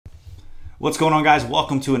What's going on, guys?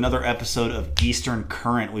 Welcome to another episode of Eastern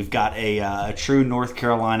Current. We've got a true North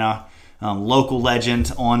Carolina local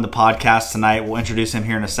legend on the podcast tonight. We'll introduce him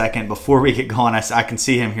here in a second. Before we get going, I can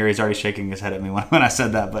see him here. He's already shaking his head at me when I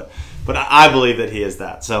said that, but I believe that he is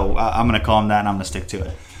that. So I'm going to call him that, and I'm going to stick to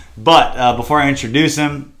it. But before I introduce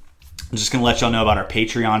him, I'm just going to let y'all know about our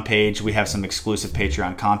Patreon page. We have some exclusive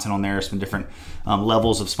Patreon content on there, some different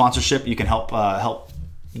levels of sponsorship. You can help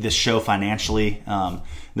this show financially,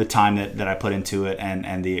 the time that I put into it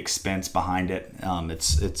and the expense behind it.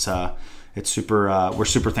 It's super. We're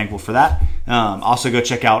super thankful for that. Also, go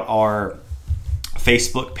check out our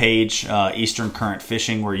Facebook page, Eastern Current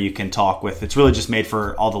Fishing, where you can talk with. It's really just made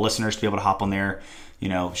for all the listeners to be able to hop on there,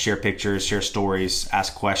 share pictures, share stories,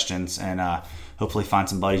 ask questions, and hopefully find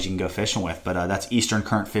some buddies you can go fishing with. But that's Eastern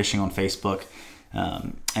Current Fishing on Facebook.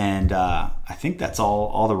 I think that's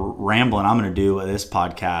all the rambling I'm going to do with this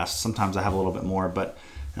podcast. Sometimes I have a little bit more, but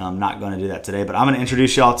I'm not going to do that today. But I'm going to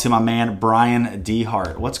introduce y'all to my man, Brian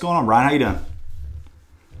Dehart. What's going on, Brian? How you doing?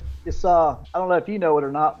 It's I don't know if you know it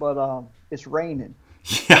or not, but it's raining.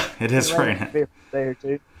 Yeah, it is raining. A day or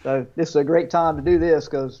two. So this is a great time to do this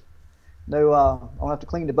because I don't have to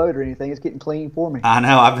clean the boat or anything. It's getting clean for me. I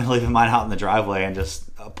know. I've been leaving mine out in the driveway and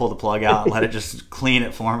just pull the plug out and let it just clean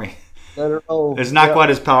it for me. Let it roll. It's not quite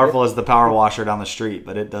as powerful as the power washer down the street,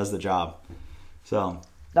 but it does the job. So.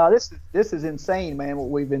 No, this is insane, man. What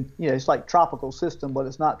we've been, it's like tropical system, but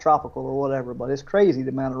it's not tropical or whatever. But it's crazy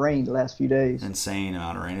the amount of rain the last few days. Insane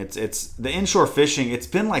amount of rain. It's the inshore fishing. It's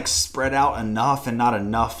been like spread out enough and not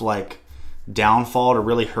enough like downfall to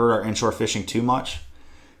really hurt our inshore fishing too much.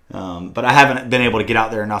 But I haven't been able to get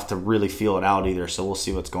out there enough to really feel it out either. So we'll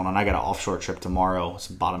see what's going on. I got an offshore trip tomorrow,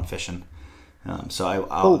 some bottom fishing.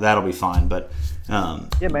 So that'll be fine. But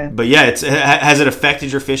yeah, man. But yeah, has it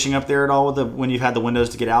affected your fishing up there at all with when you've had the windows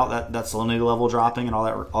to get out? That salinity level dropping and all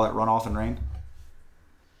that runoff and rain.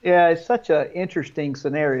 Yeah, it's such an interesting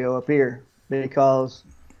scenario up here because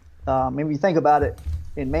if you think about it,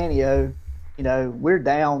 in Manteo, we're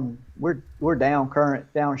down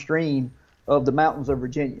current downstream of the mountains of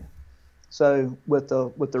Virginia. So with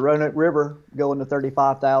the Roanoke River going to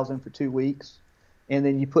 35,000 for 2 weeks. And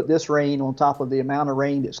then you put this rain on top of the amount of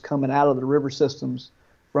rain that's coming out of the river systems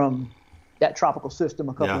from that tropical system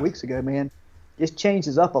a couple of weeks ago, man. It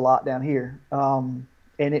changes up a lot down here. And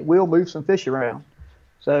it will move some fish around.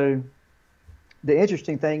 So the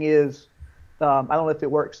interesting thing is, I don't know if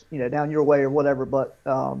it works, down your way or whatever, but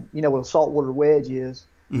what a saltwater wedge is,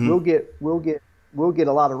 we'll get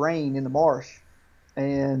a lot of rain in the marsh,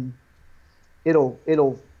 and it'll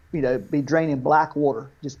be draining black water,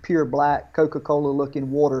 just pure black Coca-Cola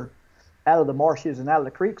looking water out of the marshes and out of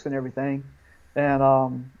the creeks and everything.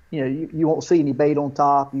 And, you won't see any bait on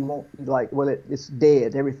top. You won't it's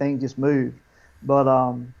dead. Everything just moved. But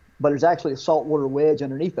there's actually a saltwater wedge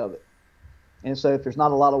underneath of it. And so if there's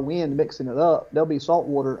not a lot of wind mixing it up, there'll be salt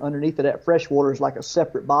water underneath of that. Fresh water is like a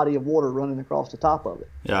separate body of water running across the top of it.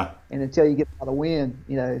 Yeah. And until you get a lot of wind,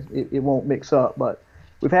 it won't mix up. But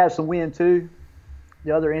we've had some wind too.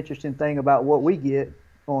 The other interesting thing about what we get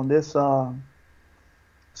on this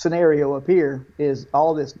scenario up here is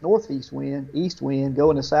all this northeast wind, east wind,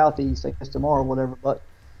 going to southeast, I guess tomorrow or whatever, but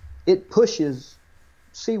it pushes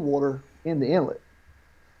seawater in the inlet.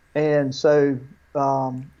 And so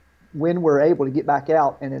when we're able to get back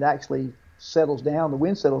out and it actually settles down, the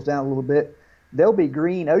wind settles down a little bit, there'll be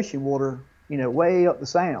green ocean water, way up the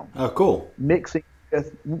sound. Oh, cool. Mixing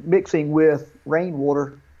with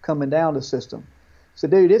rainwater coming down the system. So,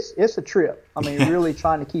 dude, it's a trip. I mean, really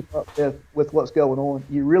trying to keep up with what's going on.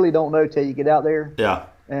 You really don't know till you get out there. Yeah.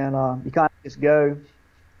 And you kind of just go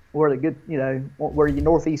where the good, where your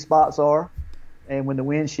northeast spots are, and when the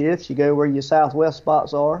wind shifts, you go where your southwest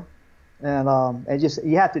spots are, and just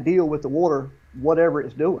you have to deal with the water, whatever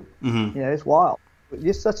it's doing. Mm-hmm. It's wild. But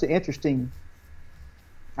just such an interesting,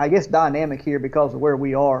 I guess, dynamic here because of where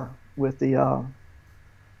we are with the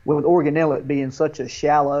with Oregon Inlet being such a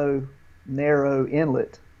shallow, narrow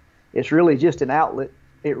inlet. It's really just an outlet.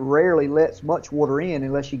 It rarely lets much water in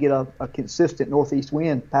unless you get a consistent northeast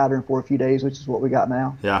wind pattern for a few days, which is what we got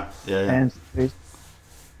now. Yeah. And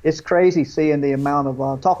it's crazy seeing the amount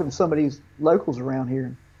of talking to some of these locals around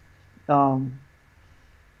here. We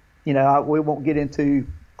won't get into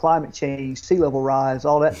climate change, sea level rise,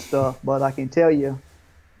 all that stuff, but I can tell you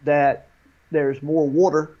that there's more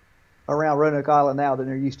water around Roanoke Island now than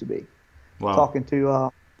there used to be. Wow. Talking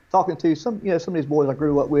to some of these boys I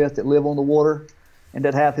grew up with that live on the water and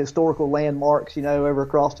that have historical landmarks, over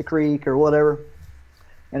across the creek or whatever.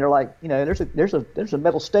 And they're like, there's a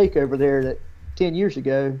metal stake over there that 10 years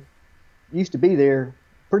ago used to be there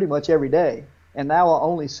pretty much every day. And now I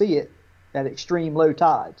only see it at extreme low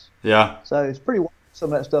tides. Yeah. So it's pretty wild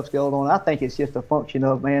some of that stuff's going on. I think it's just a function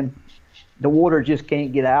of, man, the water just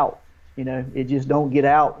can't get out. It just don't get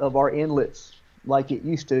out of our inlets like it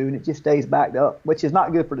used to, and it just stays backed up, which is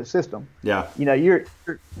not good for the system. Yeah.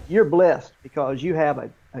 You're blessed because you have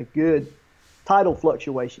a good tidal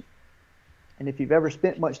fluctuation. And if you've ever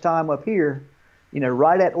spent much time up here,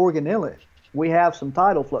 right at Oregon Inlet, we have some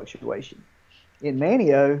tidal fluctuation. In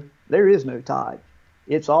Manteo, there is no tide.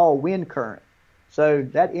 It's all wind current. So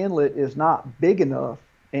that inlet is not big enough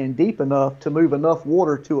and deep enough to move enough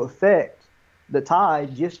water to affect the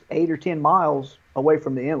tide just 8 or 10 miles away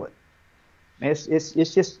from the inlet. And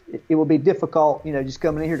it will be difficult, just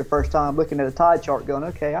coming in here the first time, looking at a tide chart going,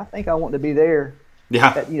 okay, I think I want to be there.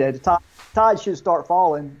 Yeah. The tide should start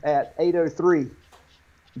falling at 8:03.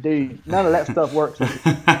 Dude, none of that stuff works.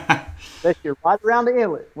 Unless you're right around the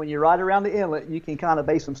inlet. When you're right around the inlet, you can kind of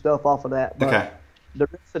base some stuff off of that. But okay. The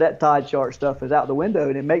rest of that tide chart stuff is out the window,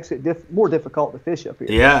 and it makes it more difficult to fish up here.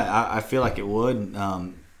 Yeah, I feel like it would.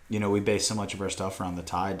 We base so much of our stuff around the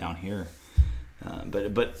tide down here.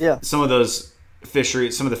 But yeah. Some of the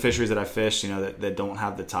fisheries that I fish, that don't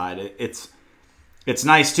have the tide, it's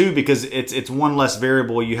nice too because it's one less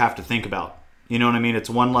variable you have to think about. You know what I mean? It's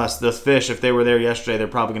one less. Those fish, if they were there yesterday, they're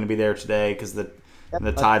probably going to be there today because the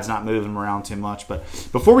tide's not moving them around too much. But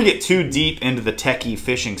before we get too deep into the techie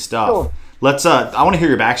fishing stuff, sure. Let's. I want to hear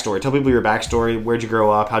your backstory. Tell people your backstory. Where'd you grow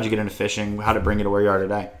up? How'd you get into fishing? How did it bring you to where you are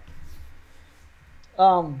today?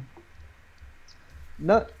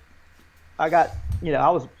 I got,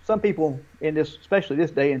 some people in this, especially this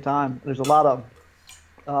day and time, there's a lot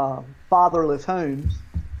of fatherless homes,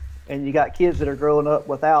 and you got kids that are growing up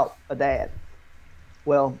without a dad.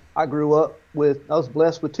 Well, I was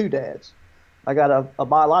blessed with two dads. I got a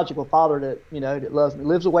biological father that, that loves me,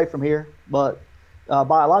 lives away from here, but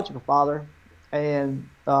biological father. And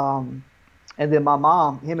then him and my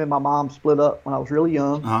mom split up when I was really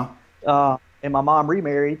young. Uh-huh. And my mom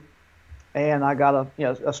remarried, and I got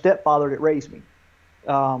a stepfather that raised me.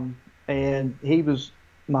 And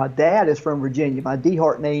my dad is from Virginia. My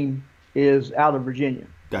DeHart name is out of Virginia.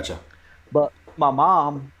 Gotcha. But my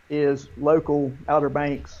mom is local Outer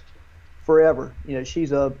Banks forever.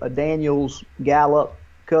 She's a Daniels, Gallup,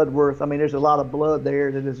 Cudworth. I mean, there's a lot of blood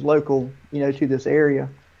there that is local, to this area.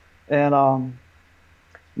 And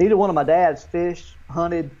neither one of my dads fished,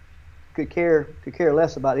 hunted, could care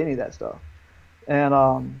less about any of that stuff.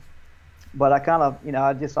 And but I kind of,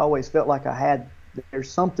 I just always felt like there's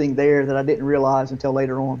something there that I didn't realize until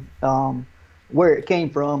later on, where it came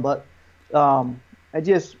from. But I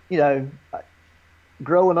just,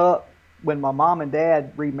 growing up, when my mom and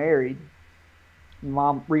dad remarried,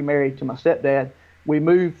 mom remarried to my stepdad, we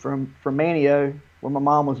moved from Manteo, where my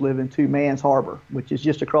mom was living, to Mans Harbor, which is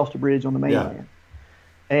just across the bridge on the mainland.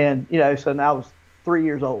 Yeah. And, so now I was 3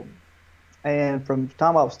 years old. And from the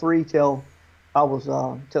time I was 3 till I was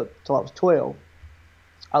 12,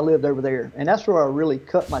 I lived over there. And that's where I really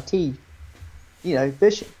cut my teeth,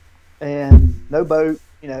 fishing. And no boat,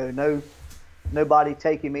 nobody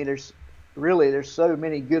taking me. There's so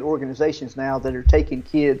many good organizations now that are taking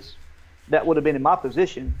kids that would have been in my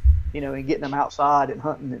position, and getting them outside and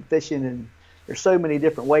hunting and fishing. And there's so many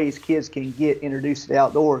different ways kids can get introduced to the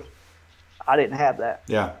outdoors. I didn't have that.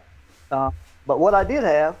 Yeah. But what I did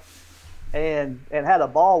have and had a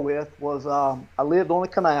ball with was I lived on a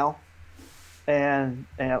canal and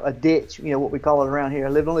a ditch, what we call it around here. I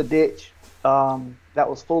lived on a ditch that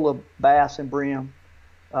was full of bass and brim,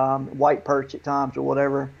 white perch at times or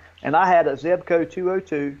whatever. And I had a Zebco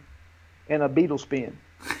 202 and a beetle spin.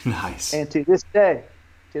 Nice. And to this day,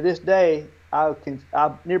 I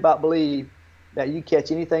near about believe that you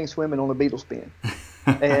catch anything swimming on a beetle spin.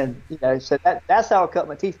 And so that's how I cut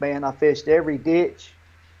my teeth, man. I fished every ditch,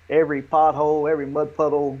 every pothole, every mud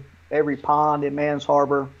puddle, every pond in Mans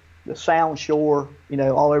Harbor, the Sound Shore,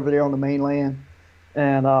 all over there on the mainland.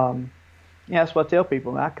 And that's what I tell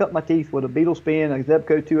people. I cut my teeth with a beetle spin, a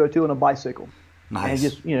Zebco 202, and a bicycle. Nice. And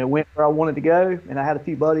just went where I wanted to go. And I had a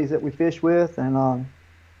few buddies that we fished with, and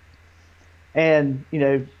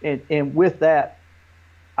with that,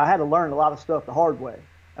 I had to learn a lot of stuff the hard way.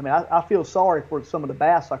 I mean, I feel sorry for some of the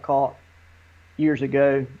bass I caught years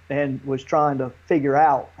ago and was trying to figure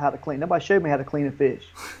out how to clean. Nobody showed me how to clean a fish.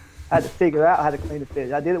 I had to figure out how to clean a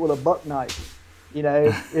fish. I did it with a buck knife. It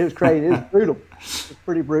was crazy. It was brutal. It was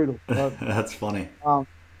pretty brutal. That's funny.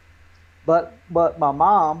 But my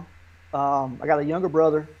mom, I got a younger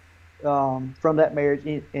brother from that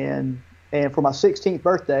marriage, and for my 16th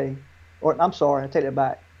birthday, or I'm sorry, I take that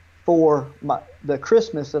back. For the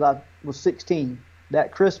Christmas that I was 16,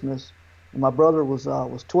 that Christmas, and my brother was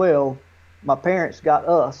 12, my parents got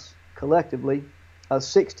us collectively a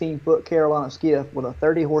 16-foot Carolina skiff with a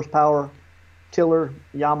 30 horsepower tiller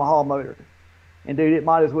Yamaha motor. And dude, it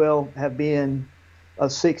might as well have been a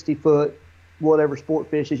 60-foot whatever sport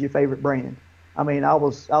fish is your favorite brand. I mean, I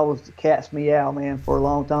was the cat's meow, man, for a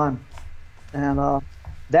long time. And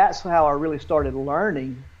that's how I really started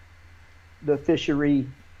learning the fishery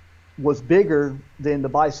was bigger than the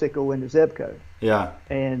bicycle and the Zebco. Yeah.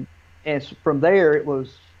 And from there it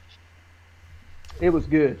was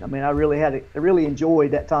good. I mean, I really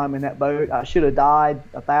enjoyed that time in that boat. I should have died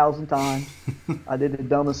 1,000 times. I did the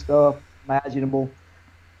dumbest stuff imaginable.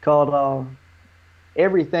 Caught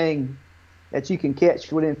everything that you can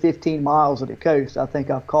catch within 15 miles of the coast. I think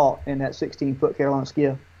I've caught in that 16-foot Carolina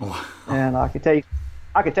skiff. Wow. And I could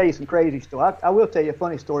tell you some crazy stories. I will tell you a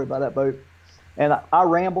funny story about that boat. And I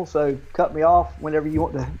ramble, so cut me off whenever you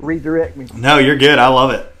want to redirect me. No, you're good. I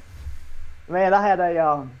love it. Man, I had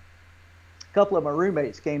a couple of my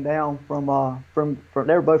roommates came down from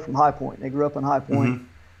they were both from High Point. They grew up in High Point.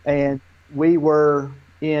 Mm-hmm. And we were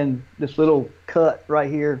in this little cut right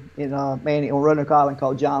here in on Roanoke Island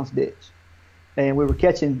called John's Ditch. And we were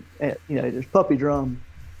catching, there's puppy drum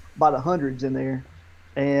by the hundreds in there.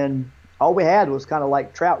 And all we had was kind of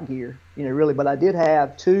like trout gear, really. But I did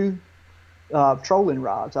have 2 trolling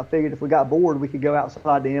rods. I figured if we got bored, we could go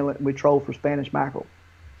outside the inlet and we troll for Spanish mackerel,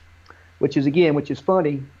 which is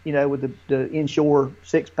funny, with the inshore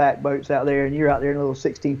 6-pack boats out there, and you're out there in a little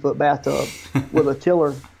 16-foot bathtub with a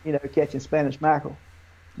tiller, catching Spanish mackerel.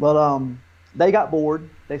 But they got bored.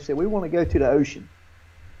 They said, we want to go to the ocean.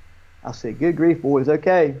 I said, good grief, boys.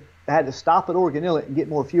 Okay. I had to stop at Oregon Inlet and get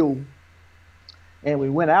more fuel. And we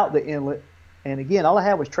went out the inlet. And again, all I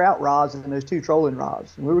had was trout rods and those 2 trolling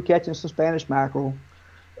rods. And we were catching some Spanish mackerel.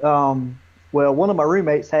 Well, one of my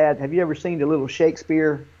roommates have you ever seen the little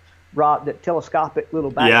Shakespeare rod, that telescopic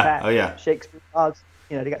little backpack? Yeah. Oh, yeah. Shakespeare rods.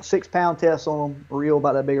 They got 6-pound tests on them, a reel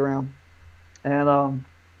about that big around. And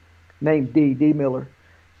named D. Miller.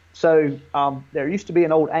 So there used to be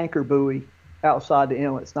an old anchor buoy outside the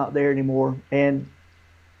inlet. It's not there anymore. And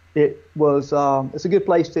it was it's a good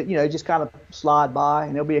place to just kind of slide by,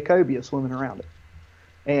 and there'll be a cobia swimming around it.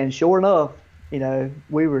 And sure enough,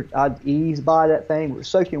 I'd ease by that thing. We're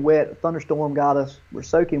soaking wet. A thunderstorm got us. We're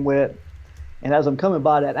soaking wet. And as I'm coming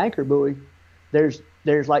by that anchor buoy, there's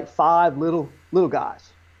like 5 little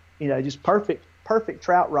guys, just perfect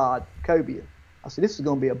trout rod cobia. I said, this is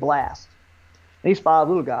going to be a blast. And these 5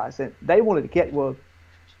 little guys, and they wanted to catch. Well,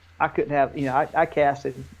 I couldn't have. I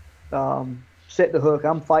casted. Set the hook.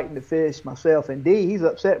 I'm fighting the fish myself, and D, he's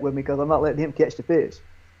upset with me because I'm not letting him catch the fish.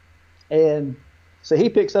 And so he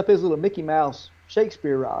picks up his little Mickey Mouse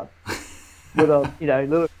Shakespeare rod with a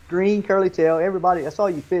little green curly tail. Everybody, that's all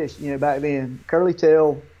you fish, back then. Curly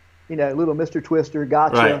tail, little Mr. Twister,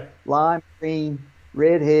 gotcha, right. Lime green,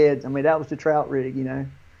 red heads. I mean, that was the trout rig,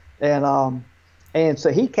 and so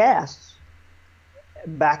he casts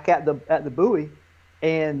back at the buoy,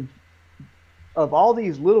 and of all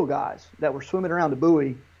these little guys that were swimming around the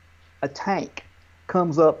buoy, a tank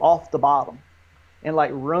comes up off the bottom and like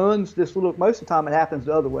runs this little. Most of the time it happens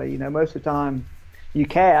the other way. Most of the time you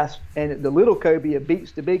cast and the little cobia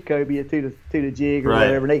beats the big cobia to the jig or right.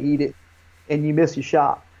 whatever, and they eat it, and you miss your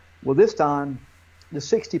shot. Well, this time the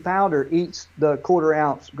 60-pounder eats the 1/4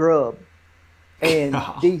 ounce grub, and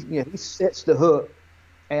he sets the hook,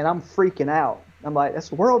 and I'm freaking out. I'm like,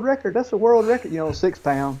 that's a world record. That's a world record.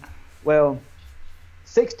 6-pound. Well,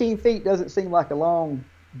 16 feet doesn't seem like a long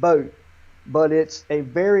boat, but it's a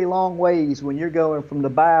very long ways when you're going from the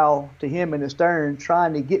bow to him in the stern,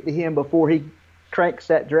 trying to get to him before he cranks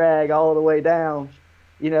that drag all the way down.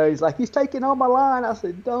 He's like, he's taking on my line. I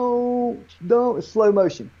said, don't, it's slow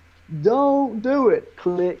motion. Don't do it.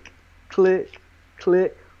 Click, click,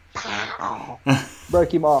 click, pow.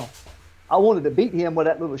 Broke him off. I wanted to beat him with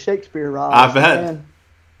that little Shakespeare rod. I bet. Man,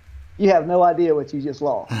 you have no idea what you just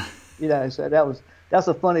lost. So that's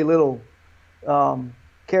a funny little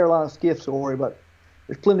Carolina skiff story, but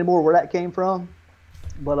there's plenty more where that came from.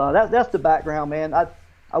 But that's the background, man.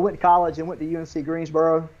 I went to college and went to UNC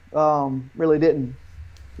Greensboro. Really didn't.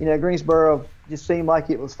 Greensboro just seemed like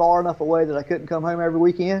it was far enough away that I couldn't come home every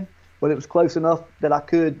weekend, but it was close enough that I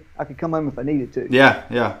could come home if I needed to.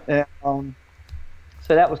 Yeah. And,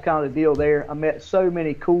 so that was kind of the deal there. I met so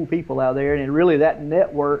many cool people out there, and really that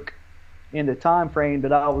network in the time frame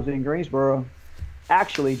that I was in Greensboro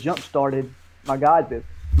actually jump-started my guide business.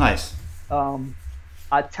 Nice. I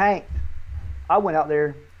went out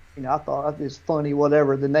there, I thought it's funny,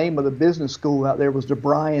 whatever. The name of the business school out there was the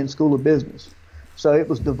Bryan School of Business. So it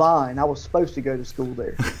was divine. I was supposed to go to school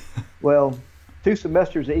there. Well, 2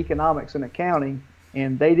 semesters of economics and accounting,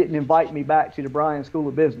 and they didn't invite me back to the Bryan School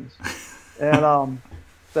of Business. And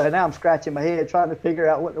so now I'm scratching my head trying to figure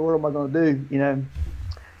out what in the world am I going to do, you know.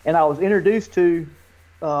 And I was introduced to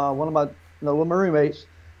one of my roommates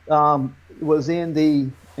was in the,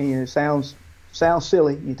 you know, sounds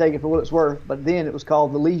silly, you take it for what it's worth, but then it was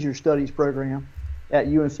called the Leisure Studies program at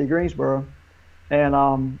UNC Greensboro.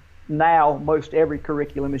 And now most every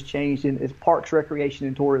curriculum is changed in it's Parks, Recreation,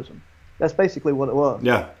 and Tourism. That's basically what it was.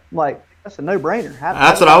 Yeah. I'm like, that's a no-brainer.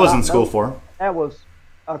 That's what I was in school for. That was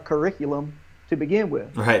a curriculum to begin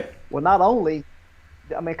with. Right. Well, not only,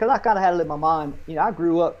 I mean, because I kind of had it in my mind, you know, I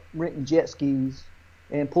grew up renting jet skis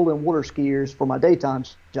and pulling water skiers for my daytime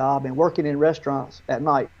job and working in restaurants at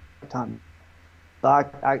night time. So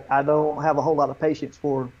I don't have a whole lot of patience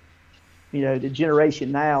for, you know, the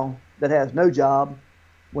generation now that has no job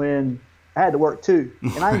when I had to work too.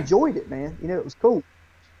 And I enjoyed it, man. You know, it was cool.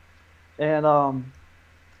 And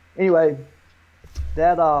anyway,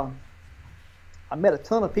 that I met a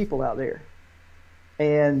ton of people out there.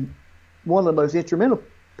 And one of the most instrumental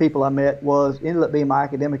people I met ended up being my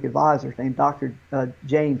academic advisor named Dr.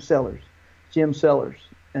 Jim Sellers.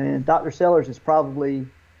 And Dr. Sellers is probably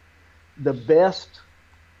the best,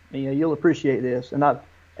 you know, you'll appreciate this.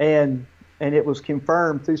 And it was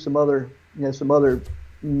confirmed through some other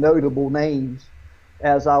notable names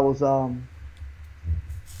as I was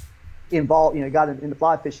involved, you know, got in the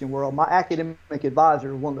fly fishing world. My academic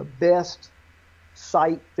advisor was one of the best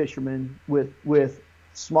sight fishermen with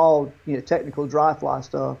small, you know, technical dry fly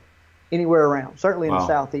stuff anywhere around, certainly in the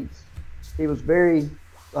Southeast. He was very,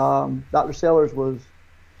 Dr. Sellers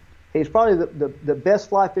he's probably the best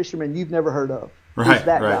fly fisherman you've never heard of. Right, he's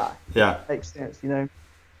that right. guy. Yeah. Makes sense, you know.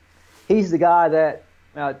 He's the guy that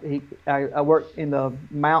I worked in the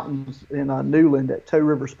mountains in Newland at Toe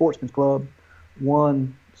River Sportsman's Club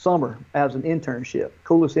one summer as an internship.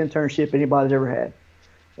 Coolest internship anybody's ever had.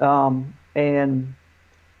 And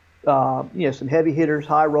you know, some heavy hitters,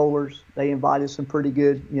 high rollers. They invited some pretty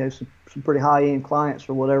good, you know, some pretty high-end clients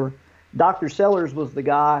or whatever. Dr. Sellers was the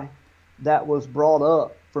guy that was brought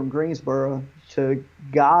up from Greensboro to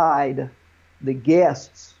guide the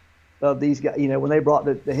guests of these guys, you know, when they brought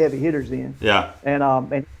the heavy hitters in. Yeah.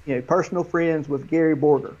 And you know, personal friends with Gary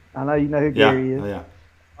Borger. I know you know who Gary is. Oh, yeah.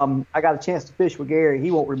 I got a chance to fish with Gary.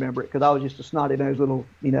 He won't remember it because I was just a snotty-nosed little,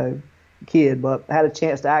 you know, kid. But I had a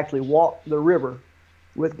chance to actually walk the river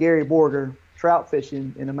with Gary Borger trout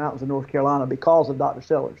fishing in the mountains of North Carolina because of Dr.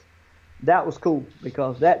 Sellers. That was cool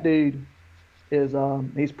because that dude is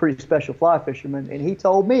he's a pretty special fly fisherman, and he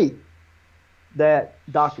told me that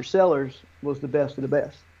Dr. Sellers was the best of the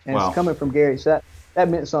best. And It's coming from Gary, so that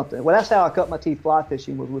meant something. Well, that's how I cut my teeth fly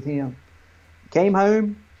fishing, was with him. Came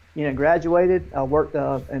home, you know, graduated. I worked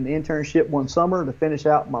an internship one summer to finish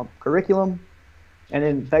out my curriculum, and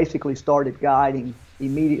then basically started guiding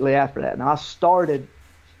immediately after that. Now, I started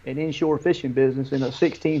an inshore fishing business in a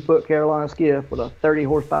 16-foot Carolina skiff with a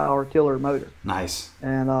 30-horsepower tiller motor. Nice.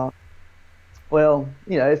 And, well,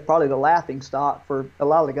 you know, it's probably the laughing stock for a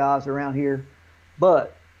lot of the guys around here,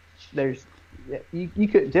 but you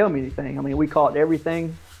couldn't tell me anything. I mean, we caught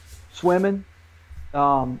everything swimming.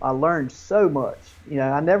 I learned so much. You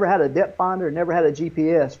know, I never had a depth finder, never had a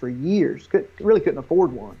GPS for years. Really couldn't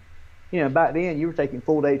afford one. You know, back then you were taking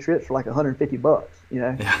full day trips for like $150, you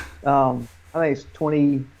know. Yeah. I think it's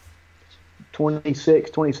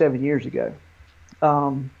 27 years ago.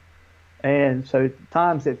 And so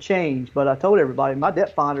times have changed, but I told everybody my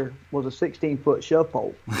depth finder was a 16-foot shove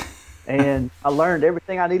pole. And I learned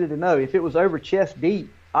everything I needed to know. If it was over chest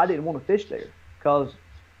deep, I didn't want to fish there because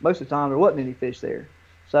most of the time there wasn't any fish there.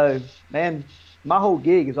 So, man, my whole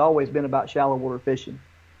gig has always been about shallow water fishing.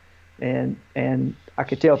 And I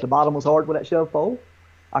could tell if the bottom was hard with that shove pole.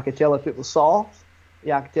 I could tell if it was soft.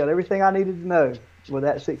 Yeah, I could tell everything I needed to know with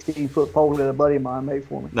that 16-foot pole that a buddy of mine made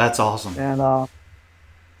for me. That's awesome. And,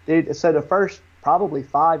 dude, so the first probably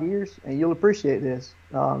 5 years, and you'll appreciate this,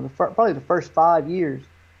 probably the first 5 years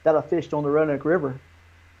that I fished on the Roanoke River,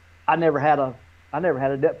 I never had a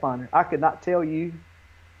depth finder. I could not tell you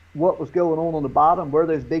what was going on the bottom, where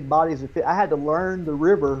those big bodies of fish. I had to learn the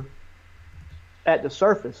river at the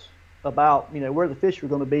surface about, you know, where the fish were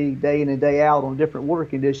going to be day in and day out on different water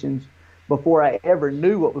conditions before I ever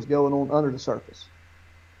knew what was going on under the surface.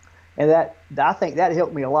 And I think that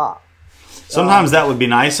helped me a lot. Sometimes that would be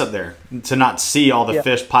nice up there to not see all the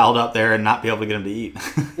fish piled up there and not be able to get them to eat.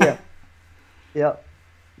 Yeah.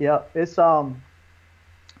 It's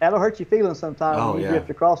that'll hurt your feelings sometimes when you drift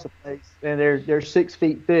across the place and they're 6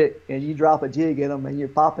 feet thick and you drop a jig in them and you're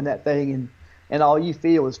popping that thing and all you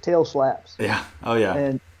feel is tail slaps. Yeah. Oh yeah.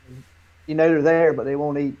 And you know they're there, but they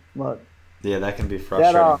won't eat much. Yeah, that can be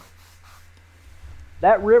frustrating.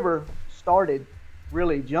 that river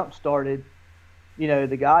really jump started,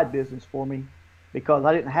 the guide business for me, because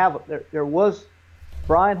I didn't have there was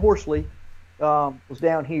Brian Horsley was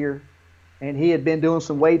down here, and he had been doing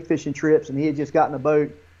some wade fishing trips, and he had just gotten a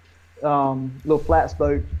boat, little flats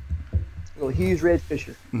boat, little Hughes Red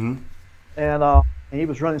Fisher, and he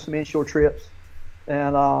was running some inshore trips,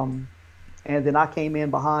 and then I came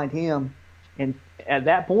in behind him, and at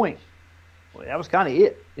that point, well, that was kind of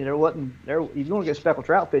it. There wasn't there. If you want to go speckled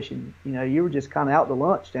trout fishing, you were just kind of out to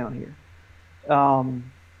lunch down here,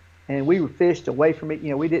 and we were fished away from it.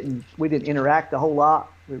 We didn't interact a whole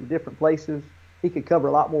lot. We were different places. He could cover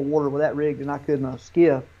a lot more water with that rig than I could in a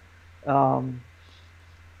skiff, and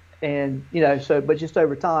but just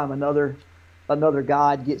over time, another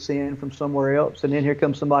guide gets in from somewhere else, and then here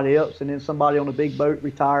comes somebody else, and then somebody on a big boat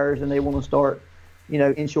retires, and they want to start,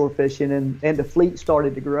 inshore fishing, and the fleet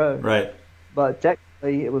started to grow. Right. But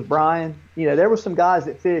technically, it was Brian. There were some guys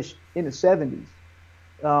that fished in the 70s.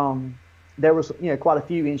 There was, quite a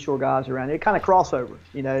few inshore guys around. It kind of crossover.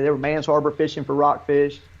 There were Mans Harbor fishing for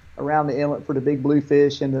rockfish, around the inlet for the big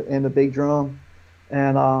bluefish and the big drum,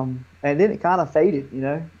 and then it kind of faded,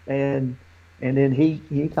 and then he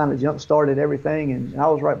kind of jump started everything, and I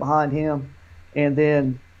was right behind him, and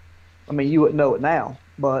then, I mean, you wouldn't know it now,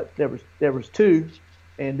 but there was two,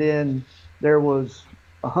 and then there was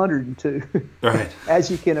 102. Right.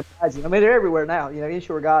 As you can imagine. I mean, they're everywhere now.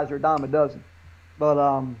 Inshore guys are a dime a dozen,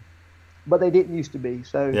 but they didn't used to be.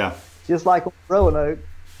 So yeah. Just like on Roanoke,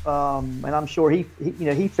 and I'm sure he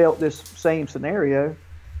felt this same scenario.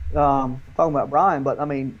 Talking about Brian, but I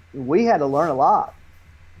mean, we had to learn a lot.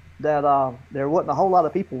 That there wasn't a whole lot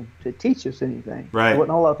of people to teach us anything. Right. There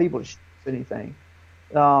wasn't a whole lot of people to show us anything.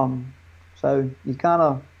 So you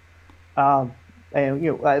kind of,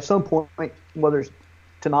 and at some point, whether it's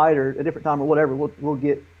tonight or a different time or whatever, we'll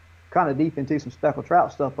get kind of deep into some speckled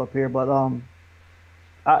trout stuff up here. But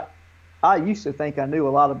I used to think I knew a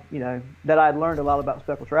lot of, that I'd learned a lot about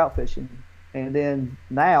speckled trout fishing, and then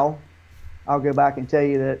now I'll go back and tell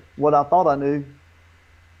you that what I thought I knew,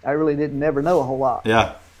 I really didn't never know a whole lot.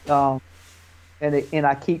 Yeah. And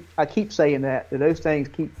I keep saying that those things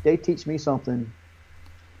they teach me something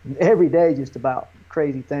every day, just about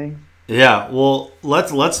crazy things. Yeah, well,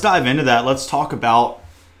 let's dive into that. Let's talk about,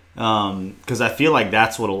 because I feel like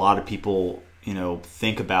that's what a lot of people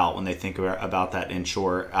think about when they think about that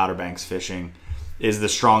inshore Outer Banks fishing, is the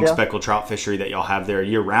strong speckled trout fishery that y'all have there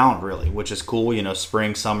year round, really, which is cool.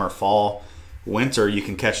 Spring, summer, fall, winter, you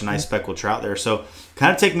can catch a nice speckled trout there. So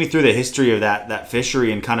kind of take me through the history of that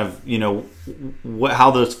fishery, and kind of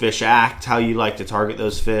how those fish act, how you like to target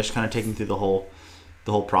those fish. Kind of take me through the whole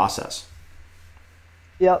process.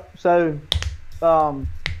 Yep. So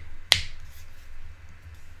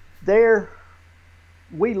there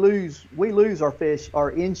we lose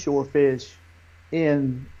our inshore fish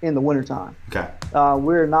in the wintertime. Okay.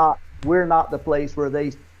 We're not the place where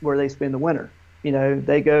they spend the winter.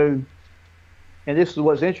 They go. And this is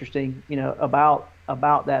what's interesting, about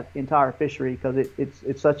that entire fishery, because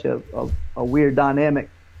it's such a weird dynamic,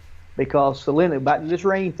 because salinity, back to this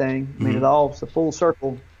rain thing, I mean, it's a full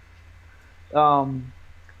circle. Our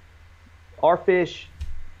fish,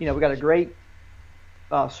 we got a great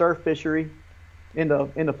surf fishery in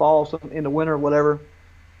the fall, in the winter, whatever,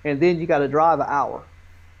 and then you got to drive an hour,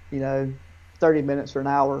 30 minutes or an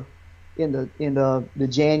hour in the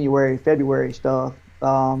January, February stuff.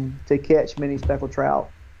 To catch many speckled trout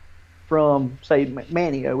from, say,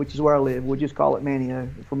 Manteo, which is where I live. We'll just call it Manteo,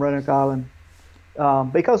 from Roanoke Island,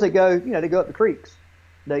 because they go up the creeks.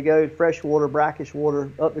 They go freshwater, brackish water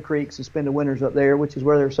up the creeks and spend the winters up there, which is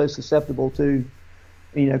where they're so susceptible to,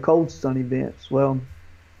 cold sun events. Well,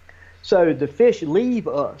 so the fish leave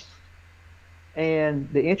us,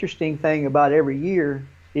 and the interesting thing about every year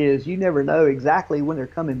is you never know exactly when they're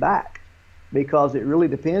coming back, because it really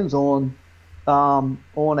depends on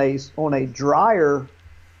a drier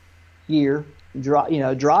year,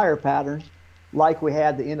 drier pattern, like we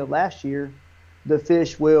had the end of last year, the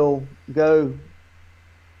fish will go,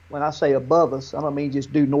 when I say above us, I don't mean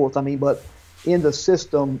just due north, but in the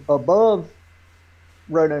system above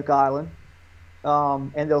Roanoke Island,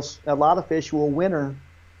 and a lot of fish will winter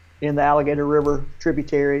in the Alligator River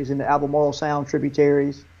tributaries, in the Albemarle Sound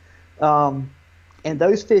tributaries, and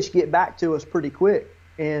those fish get back to us pretty quick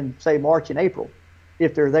in, say, March and April,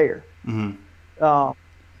 if they're there.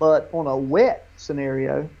 But on a wet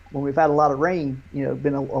scenario, when we've had a lot of rain,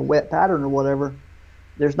 been a wet pattern or whatever,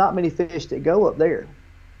 there's not many fish that go up there.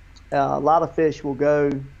 A lot of fish will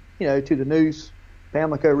go, to the Neuse,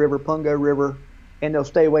 Pamlico River, Pungo River, and they'll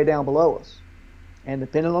stay way down below us. And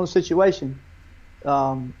depending on the situation,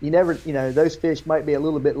 You never, those fish might be a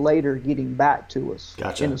little bit later getting back to us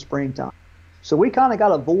Gotcha. in the springtime. So we kind of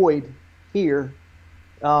got a void here.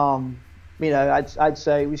 I'd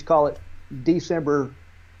say we call it December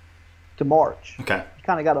to March. Okay. You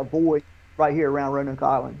kind of got a void right here around Roanoke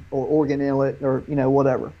Island or Oregon Inlet or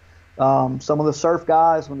whatever. Some of the surf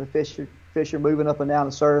guys, when the fish are moving up and down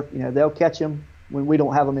the surf, they'll catch them when we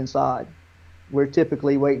don't have them inside. We're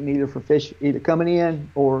typically waiting either for fish either coming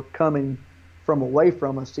in or coming from away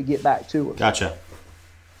from us to get back to us. Gotcha.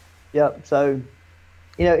 Yep. So,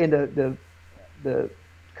 in the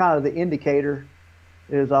kind of the indicator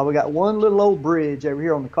is we got one little old bridge over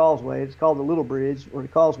here on the causeway. It's called the Little Bridge or the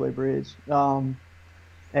Causeway Bridge. And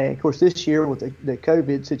of course, this year with the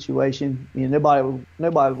COVID situation, nobody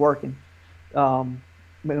was working.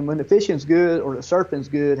 When the fishing's good or the surfing's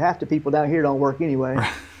good, half the people down here don't work anyway.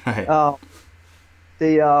 Right.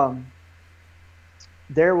 There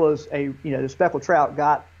was the speckled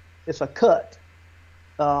trout it's a cut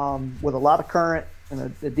with a lot of current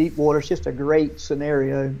and the deep water. It's just a great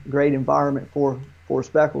scenario, great environment for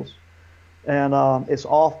speckles, and it's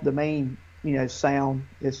off the main sound.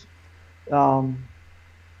 It's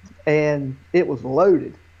and it was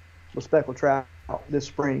loaded with speckled trout this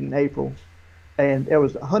spring in April, and there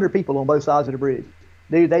was 100 people on both sides of the bridge.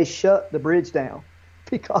 Dude, they shut the bridge down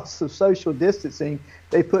because of social distancing.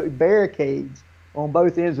 They put barricades on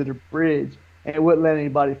both ends of the bridge and wouldn't let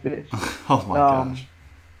anybody fish. Oh my gosh.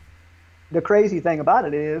 The crazy thing about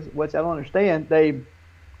it is, which I don't understand, I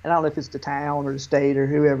don't know if it's the town or the state or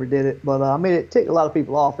whoever did it, but it ticked a lot of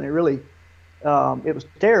people off, and it really, it was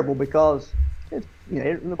terrible because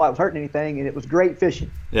nobody was hurting anything, and it was great fishing.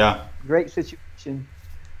 Yeah. Great situation.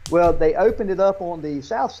 Well, they opened it up on the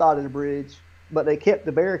south side of the bridge, but they kept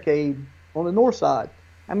the barricade on the north side.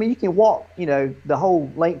 You can walk, the whole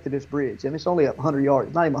length of this bridge, and it's only 100 yards.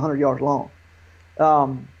 It's not even 100 yards long.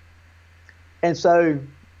 And so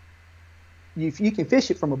you can fish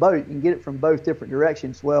it from a boat. You can get it from both different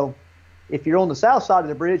directions. Well, if you're on the south side of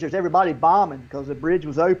the bridge, there's everybody bombing because the bridge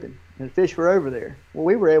was open and the fish were over there. Well,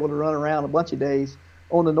 we were able to run around a bunch of days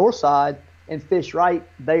on the north side and fish right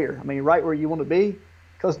there. Right where you want to be,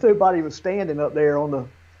 because nobody was standing up there on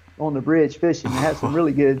the bridge fishing. They had some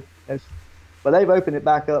really good. But they've opened it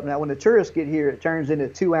back up now. When the tourists get here, it turns into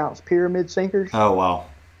 2-ounce pyramid sinkers. Oh wow!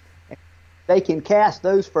 They can cast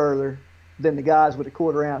those further than the guys with the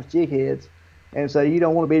 1/4-ounce jig heads, and so you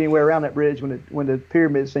don't want to be anywhere around that bridge when the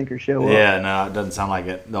pyramid sinkers show up. Yeah, no, it doesn't sound like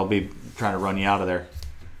it. They'll be trying to run you out of there.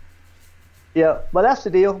 Yeah, but that's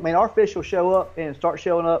the deal. Our fish will show up and start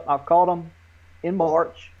showing up. I've caught them in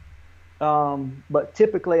March, but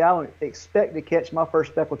typically I don't expect to catch my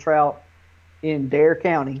first speckled trout in Dare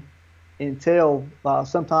County until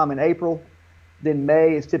sometime in April. Then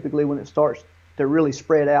May is typically when it starts to really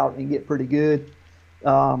spread out and get pretty good.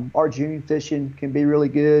 Our June fishing can be really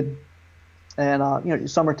good, and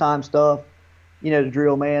summertime stuff. The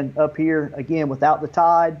drill, man. Up here again, without the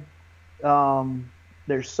tide,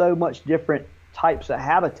 there's so much different types of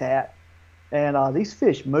habitat, and these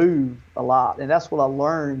fish move a lot. And that's what I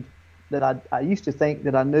learned. That I used to think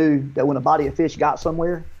that I knew that when a body of fish got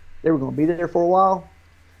somewhere, they were going to be there for a while.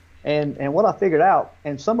 And what I figured out,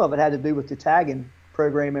 and some of it had to do with the tagging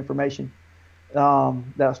program information that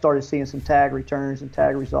I started seeing some tag returns and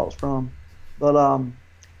tag results from. But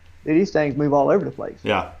these things move all over the place.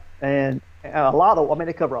 Yeah. And a lot of,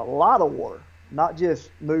 they cover a lot of water, not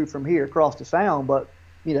just move from here across the sound, but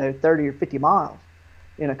 30 or 50 miles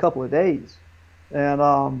in a couple of days.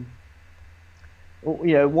 And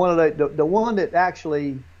one of the one that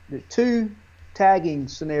actually, the two tagging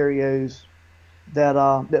scenarios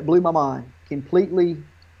that blew my mind, completely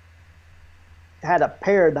had a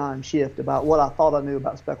paradigm shift about what I thought I knew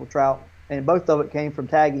about speckled trout, and both of it came from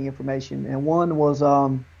tagging information. And one was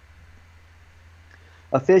a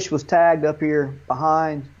fish was tagged up here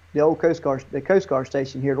behind the old Coast Guard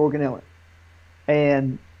station here at Oregon Inlet,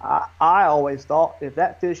 and I always thought if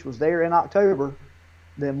that fish was there in October,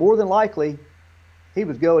 then more than likely he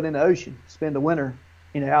was going in the ocean, spend the winter,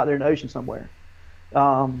 out there in the ocean somewhere.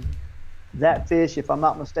 That fish, if I'm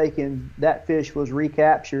not mistaken, that fish was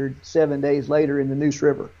recaptured 7 days later in the Neuse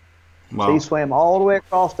River. Wow. So he swam all the way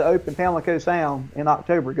across the open Pamlico Sound in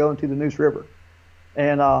October going to the Neuse River.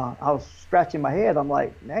 And I was scratching my head. I'm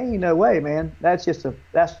like, ain't no way, man. That was just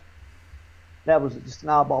an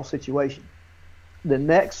eyeball situation. The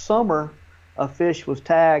next summer, a fish was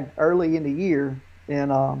tagged early in the year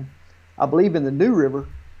in, I believe, in the New River,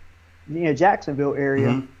 Jacksonville area.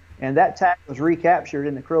 Mm-hmm. And that tag was recaptured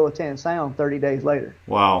in the Croatan Sound 30 days later.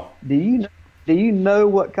 Wow. Do you know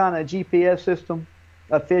what kind of GPS system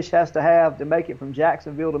a fish has to have to make it from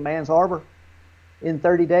Jacksonville to Mans Harbor? in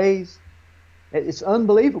 30 days. It's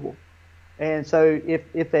unbelievable. And so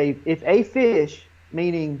if a fish,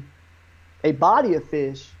 meaning a body of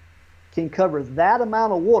fish, can cover that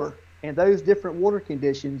amount of water and those different water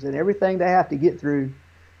conditions and everything they have to get through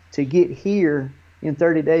to get here in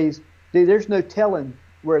 30 days, dude, there's no telling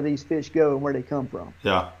where these fish go and where they come from.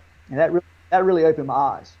 Yeah. And that really opened my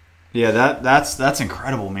eyes. Yeah, that's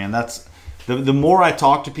incredible, man. That's the more I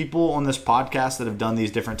talk to people on this podcast that have done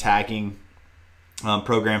these different tagging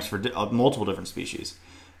programs for multiple different species,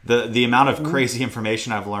 the amount of crazy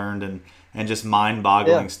information I've learned and just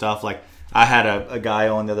mind-boggling stuff. Like I had a guy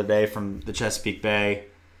on the other day from the Chesapeake Bay,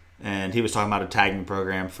 and he was talking about a tagging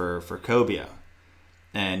program for cobia.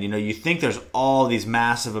 And, you think there's all these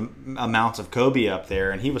massive amounts of cobia up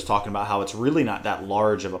there, and he was talking about how it's really not that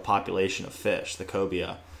large of a population of fish, the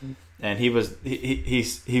cobia. And he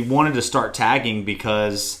wanted to start tagging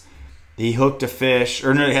because he hooked a fish,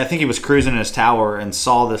 or no, I think he was cruising in his tower and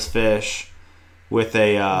saw this fish with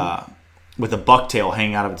a bucktail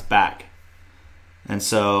hanging out of its back. And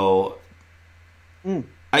so, and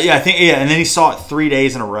then he saw it 3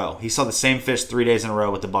 days in a row. He saw the same fish 3 days in a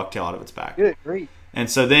row with the bucktail out of its back. Good grief. And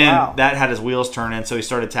so then that had his wheels turning, so he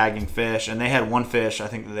started tagging fish. And they had one fish, I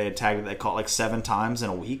think that they had tagged, they caught like 7 times in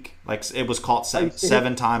a week. Like it was caught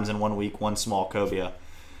seven times in 1 week, one small cobia.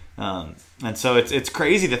 And so it's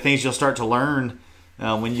crazy the things you'll start to learn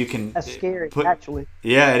when you can. That's scary, actually.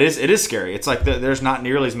 Yeah, it is scary. It's like there's not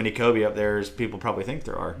nearly as many cobia up there as people probably think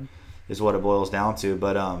there are, is what it boils down to.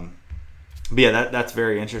 But yeah, that's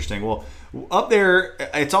very interesting. Well, up there,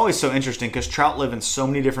 it's always so interesting because trout live in so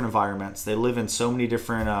many different environments. They live in so many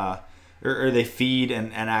different, or they feed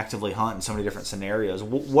and actively hunt in so many different scenarios.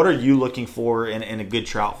 What are you looking for in a good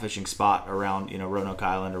trout fishing spot around, Roanoke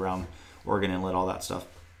Island, around Oregon Inlet, all that stuff?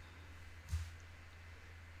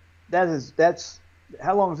 That's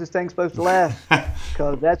how long is this thing supposed to last?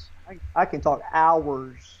 Because I can talk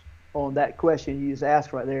hours on that question you just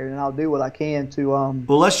asked right there, and I'll do what I can to.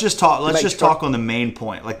 Well, let's just talk. Let's just talk on the main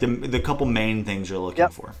point, like the couple main things you're looking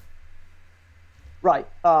for. Right.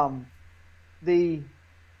 There's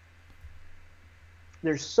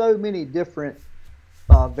so many different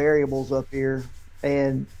variables up here,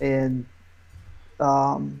 and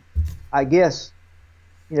I guess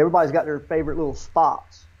everybody's got their favorite little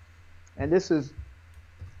spots, and this is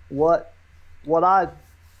what I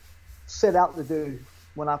set out to do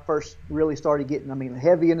when I first really started getting,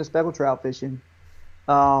 heavy into speckled trout fishing.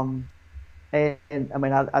 And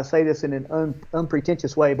I say this in an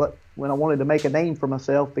unpretentious way, but when I wanted to make a name for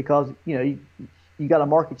myself, because, you got to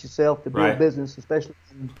market yourself to build business, especially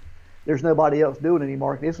when there's nobody else doing any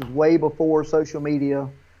marketing. This was way before social media,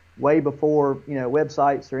 way before,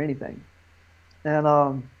 websites or anything. And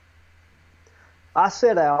I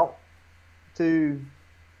set out to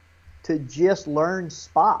just learn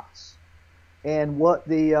spots. And what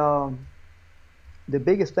the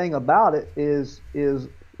biggest thing about it is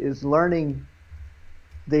learning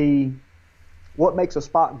what makes a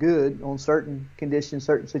spot good on certain conditions,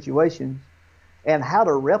 certain situations, and how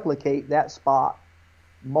to replicate that spot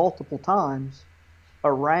multiple times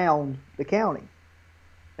around the county.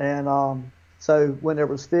 And so when there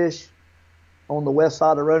was fish on the west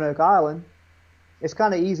side of Roanoke Island, it's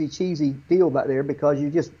kind of easy, cheesy deal back there because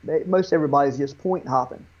most everybody's just point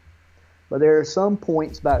hopping. But there are some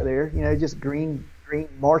points back there, just green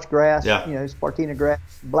marsh grass, Spartina grass,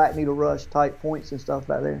 black needle rush type points and stuff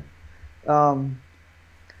back there.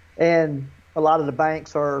 And a lot of the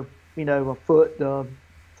banks are, a foot, 3 or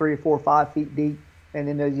 4 or 5 feet deep, and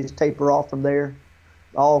then they just taper off from there,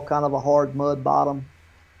 all kind of a hard mud bottom.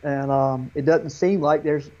 And it doesn't seem like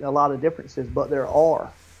there's a lot of differences, but there are.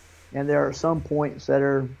 And there are some points that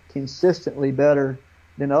are consistently better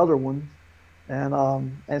than other ones.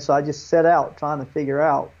 And so I just set out trying to figure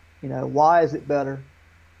out, why is it better?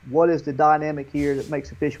 What is the dynamic here that makes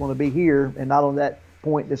the fish want to be here and not on that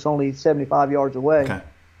point that's only 75 yards away? Okay.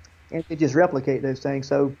 And to just replicate those things.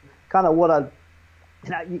 So kind of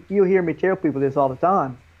you'll hear me tell people this all the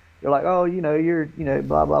time. They're like, oh, you're,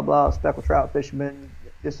 blah, blah, blah, speckled trout fisherman,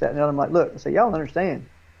 this, that, and the other. I'm like, look, I say, y'all don't understand.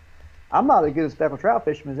 I'm not as good a speckled trout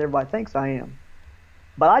fisherman as everybody thinks I am.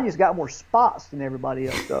 But I just got more spots than everybody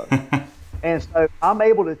else does. And so I'm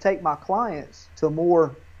able to take my clients to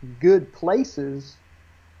more good places.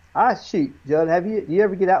 Judd, do you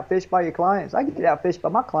ever get outfished by your clients? I get outfished by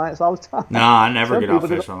my clients all the time. No, I never get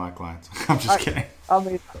outfished by my clients. I'm just kidding.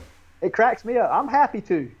 It cracks me up. I'm happy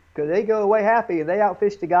to, because they go away happy and they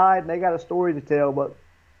outfish the guide and they got a story to tell. But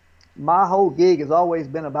my whole gig has always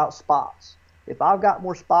been about spots. If I've got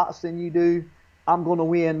more spots than you do, I'm going to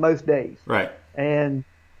win most days. Right. And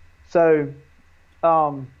so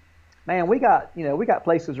man, we got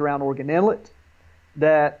places around Oregon Inlet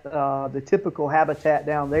that the typical habitat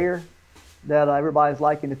down there that everybody's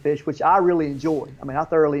liking to fish, which I really enjoy. I mean, I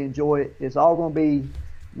thoroughly enjoy it. It's all going to be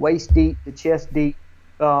waist deep to chest deep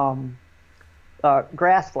grass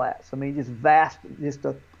flats. I mean, just vast,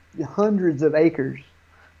 hundreds of acres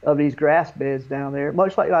of these grass beds down there.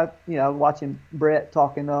 Much like watching Brett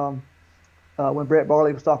talking when Brett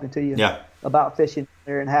Barley was talking to you about fishing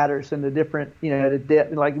there in Hatteras and the different, the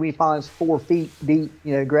depth. Like we find 4 feet deep,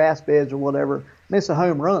 grass beds or whatever. I mean, it's a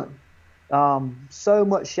home run. So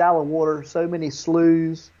much shallow water, so many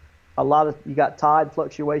sloughs, you got tide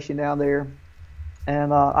fluctuation down there,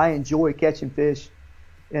 and I enjoy catching fish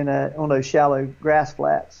on those shallow grass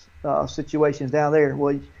flats situations down there.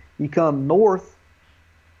 Well, you come north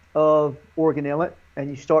of Oregon Inlet and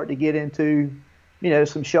you start to get into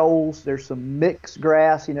some shoals. There's some mixed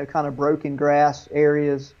grass, kind of broken grass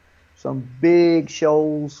areas, some big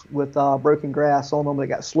shoals with broken grass on them. They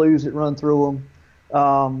got sloughs that run through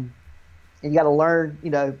them. And you got to learn,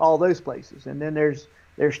 all those places. And then there's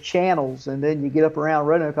channels, and then you get up around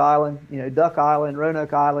Roanoke Island, Duck Island,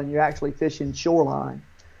 Roanoke Island. You're actually fishing shoreline,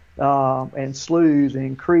 and sloughs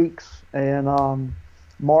and creeks and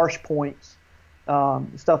marsh points,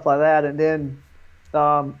 stuff like that. And then,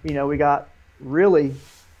 we got really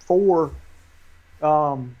 4,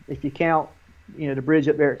 if you count, the bridge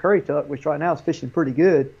up there at Currituck, which right now is fishing pretty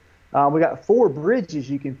good. We got 4 bridges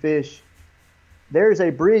you can fish. There's a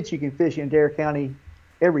bridge you can fish in Dare County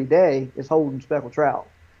every day is holding speckled trout,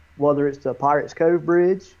 whether it's the Pirates Cove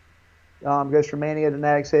Bridge, goes from Manteo to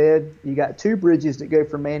Nag's Head. You got 2 bridges that go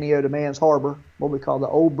from Manteo to Mans Harbor, what we call the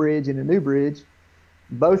old bridge and the new bridge.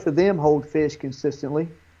 Both of them hold fish consistently.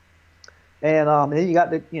 And then you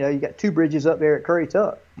got 2 bridges up there at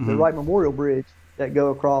Currituck, the Wright Memorial Bridge that go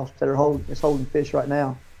across that are holding fish right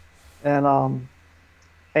now. And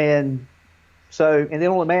then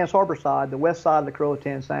on the Mans Harbor side, the west side of the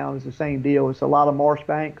Croatan Sound is the same deal. It's a lot of marsh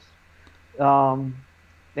banks. And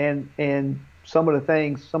some of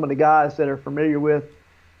the guys that are familiar with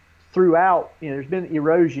throughout, there's been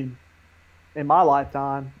erosion in my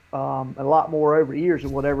lifetime, a lot more over the years or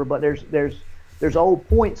whatever, but there's old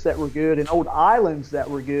points that were good and old islands that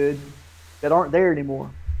were good that aren't there anymore.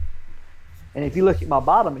 And if you look at my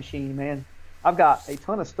bottom machine, man, I've got a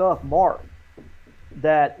ton of stuff marked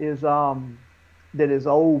that is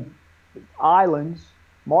old islands,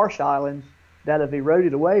 marsh islands that have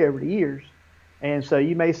eroded away over the years. And so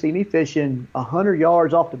you may see me fishing 100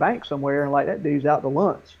 yards off the bank somewhere and like, that dude's out to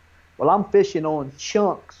lunch. Well, I'm fishing on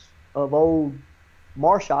chunks of old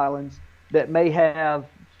marsh islands that may have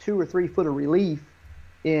 2 or 3 foot of relief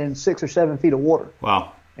in 6 or 7 feet of water.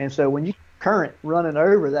 Wow. And so when you current running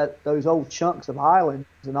over those old chunks of islands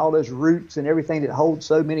and all those roots and everything that holds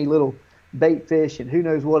so many little bait fish and who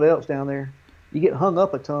knows what else down there, you get hung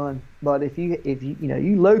up a ton. But if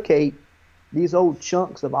you locate these old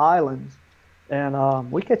chunks of islands,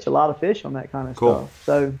 and we catch a lot of fish on that kind of stuff.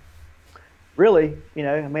 So really,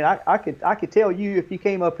 I mean, I could tell you, if you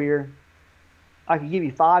came up here, I could give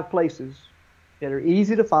you 5 places that are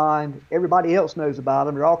easy to find. Everybody else knows about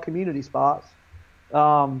them. They're all community spots.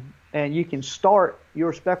 And you can start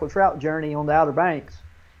your speckled trout journey on the Outer Banks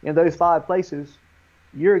in those 5 places.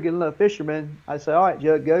 You're a good enough fisherman. I say, all right,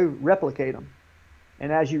 Jug, go replicate them.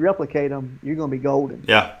 And as you replicate them, you're going to be golden.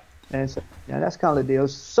 Yeah. And so, that's kind of the deal.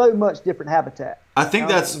 It's so much different habitat. I think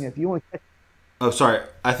that's. If you want to catch. Oh, sorry.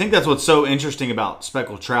 I think that's what's so interesting about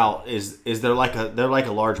speckled trout is they're like a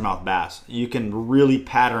largemouth bass. You can really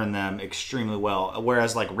pattern them extremely well.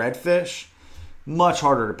 Whereas like redfish, much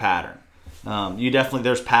harder to pattern.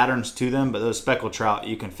 There's patterns to them, but those speckled trout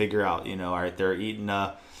you can figure out. All right, they're eating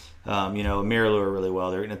a mirror really well.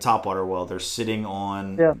 They're eating a topwater well. They're sitting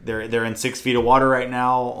on. Yeah. They're in 6 feet of water right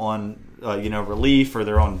now on relief, or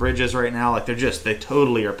they're on bridges right now. Like they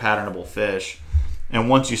totally are patternable fish. And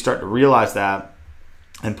once you start to realize that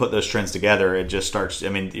and put those trends together, it just starts. I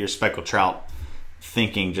mean, your speckled trout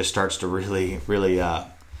thinking just starts to really, really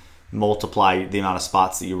multiply the amount of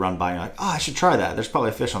spots that you run by. And you're like, oh, I should try that. There's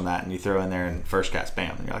probably a fish on that, and you throw in there and first cast,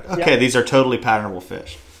 bam, and you're like, okay, These are totally patternable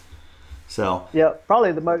fish. So yeah,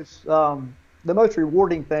 probably the most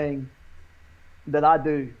rewarding thing that I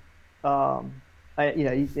do.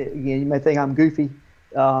 You may think I'm goofy.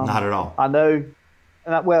 Not at all. I know.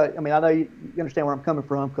 I know you understand where I'm coming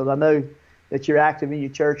from, because I know that you're active in your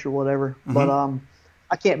church or whatever. Mm-hmm. But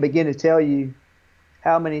I can't begin to tell you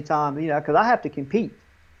how many times, because I have to compete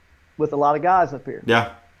with a lot of guys up here.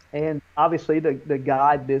 Yeah. And obviously the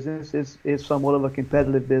guide business is somewhat of a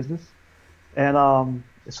competitive business. And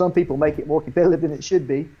some people make it more competitive than it should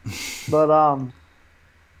be. But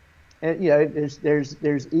and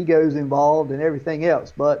there's egos involved and everything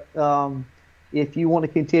else. But if you want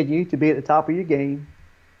to continue to be at the top of your game,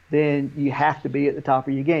 then you have to be at the top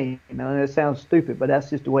of your game. I know that sounds stupid, but that's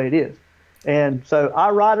just the way it is. And so I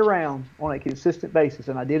ride around on a consistent basis,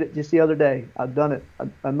 and I did it just the other day. I've done it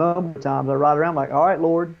a number of times. I ride around like, all right,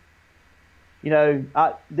 Lord,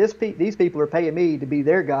 these people are paying me to be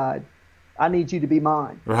their guide. I need you to be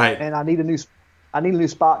mine. Right. And I need a new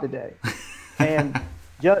spot today. And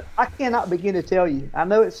I cannot begin to tell you. I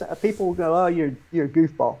know people will go, oh, you're a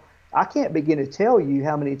goofball. I can't begin to tell you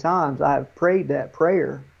how many times I have prayed that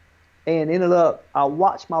prayer and ended up, I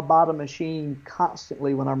watch my bottom machine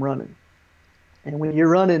constantly when I'm running. And when you're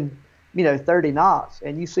running, 30 knots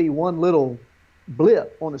and you see one little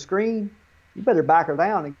blip on the screen, you better back her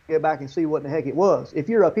down and go back and see what in the heck it was. If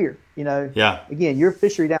you're up here, Yeah. Again, your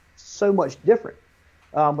fishery down is so much different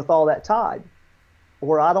with all that tide.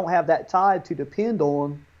 Where I don't have that tide to depend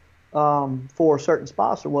on for certain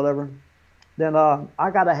spots or whatever, then I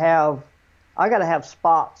gotta have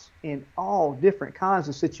spots in all different kinds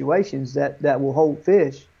of situations that will hold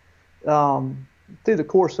fish through the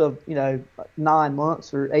course of 9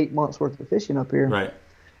 months or 8 months worth of fishing up here. Right.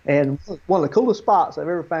 And one of the coolest spots I've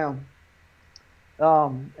ever found,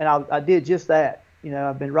 and I did just that.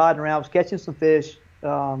 I've been riding around, I was catching some fish.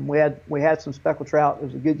 We had some speckled trout. It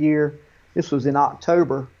was a good year. This was in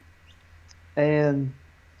October, and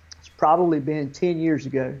it's probably been 10 years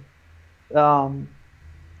ago.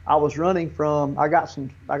 I was running from. I got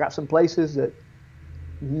some places that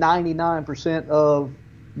 99% of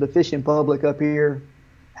the fishing public up here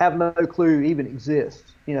have no clue even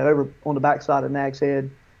exists. Over on the backside of Nag's Head,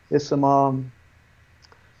 there's some old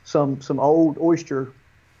oyster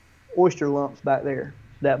lumps back there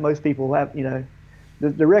that most people have.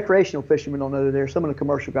 The recreational fishermen don't know they're there. Some of the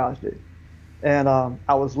commercial guys do. And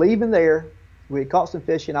I was leaving there. We had caught some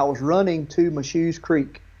fish, and I was running to Mashoes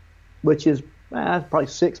Creek, which is probably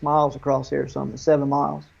 6 miles across there or something, 7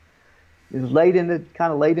 miles. It was late in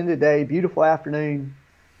the day, beautiful afternoon.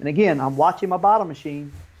 And again, I'm watching my bottom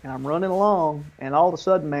machine, and I'm running along, and all of a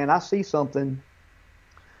sudden, man, I see something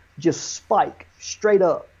just spike straight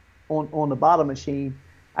up on the bottom machine.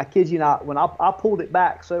 I kid you not, when I pulled it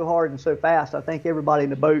back so hard and so fast, I think everybody in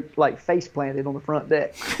the boat face planted on the front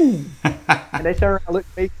deck. And they turned around and looked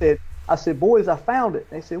at me and said, I said, boys, I found it.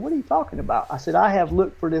 They said, what are you talking about? I said, I have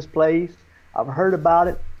looked for this place. I've heard about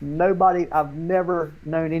it. I've never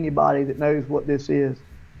known anybody that knows what this is.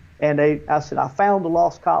 And I said, I found the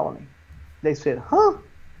lost colony. They said, huh?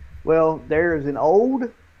 Well, there's an old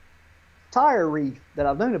tire reef that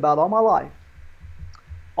I've known about all my life.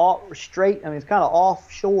 It's kind of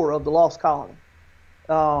offshore of the lost colony.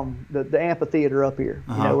 The amphitheater up here,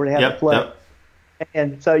 where they have the play. Yep.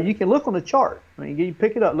 And so you can look on the chart. You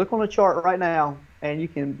pick it up, look on the chart right now, and you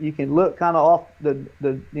can look kind of off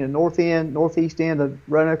the northeast end of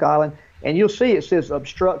Roanoke Island, and you'll see it says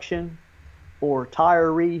obstruction or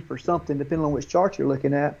tire reef or something, depending on which chart you're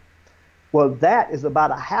looking at. Well, that is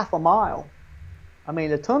about a half a mile.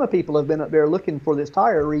 A ton of people have been up there looking for this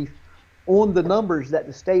tire reef on the numbers that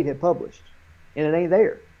the state had published, and it ain't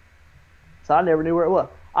there. So I never knew where it was.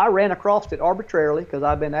 I ran across it arbitrarily because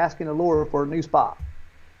I've been asking the Lord for a new spot.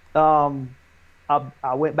 I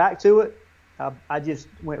went back to it. I just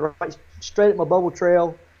went right straight at my bubble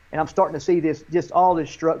trail, and I'm starting to see just all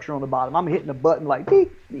this structure on the bottom. I'm hitting the button like,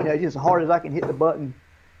 beep, just as hard as I can hit the button,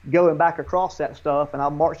 going back across that stuff. And I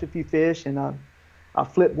marched a few fish, and I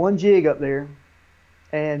flipped one jig up there,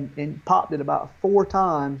 and popped it about 4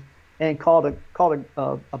 times, and caught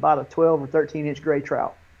about a 12 or 13 inch gray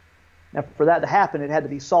trout. Now, for that to happen, it had to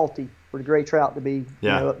be salty for the gray trout to be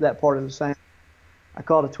up that part of the sound. I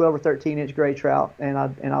caught a 12 or 13 inch gray trout, and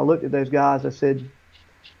I looked at those guys. I said,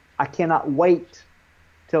 I cannot wait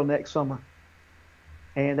till next summer.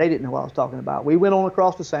 And they didn't know what I was talking about. We went on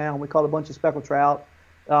across the sound. We caught a bunch of speckled trout,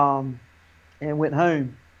 and went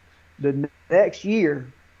home. The next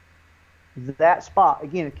year, that spot,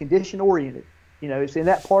 again, condition oriented. It's in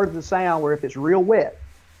that part of the sound where if it's real wet,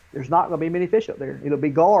 there's not going to be many fish up there. It'll be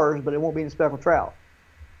gars, but it won't be any speckled trout.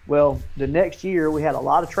 Well, the next year we had a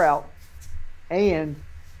lot of trout, and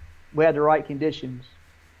we had the right conditions.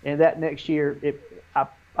 And that next year,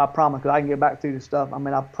 I promise, because I can get back through the stuff.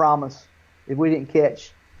 I promise, if we didn't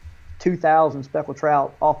catch 2,000 speckled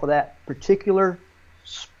trout off of that particular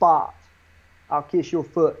spot, I'll kiss your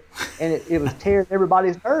foot. And it was tearing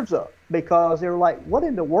everybody's nerves up because they were like, what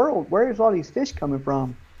in the world? Where is all these fish coming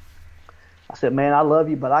from? I said, man, I love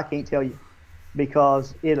you, but I can't tell you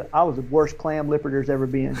because I was the worst clam lipper there's ever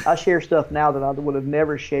been. I share stuff now that I would have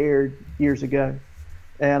never shared years ago.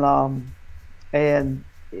 And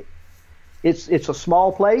it's a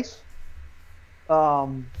small place,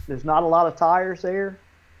 There's not a lot of tires there,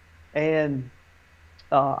 and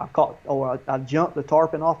I jumped the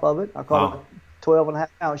tarpon off of it. I caught a 12.5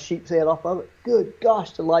 pound sheep's head off of it. Good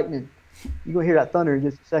gosh, the lightning! You're gonna hear that thunder in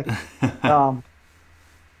just a second. I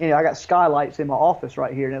got skylights in my office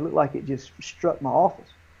right here, and it looked like it just struck my office.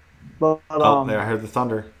 But there, I heard the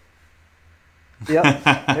thunder. Yep,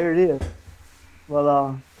 there it is.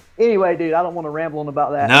 Well, anyway, dude, I don't want to ramble on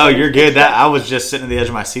about that. No, you're good. That I was just sitting at the edge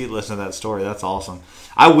of my seat listening to that story. That's awesome.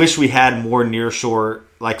 I wish we had more near shore,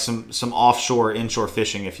 like some offshore, inshore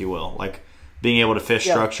fishing, if you will, like being able to fish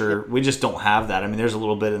structure. We just don't have that. I mean, there's a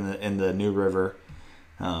little bit in the New River,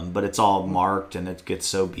 but it's all marked and it gets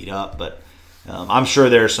so beat up. But I'm sure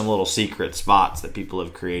there are some little secret spots that people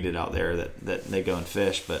have created out there that they go and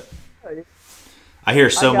fish. But I hear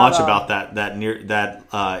so much about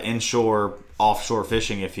that inshore, offshore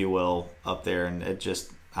fishing, if you will, up there, and it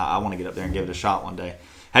just I want to get up there and give it a shot one day.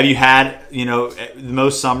 Have you had,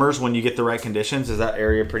 most summers when you get the right conditions, is that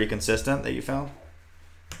area pretty consistent that you found?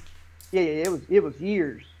 Yeah, it was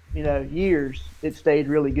years, years it stayed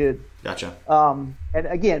really good. Gotcha. And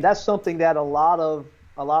again, that's something that a lot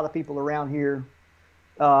of people around here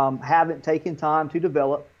haven't taken time to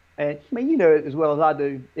develop. And I mean, you know it as well as I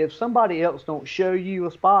do. If somebody else don't show you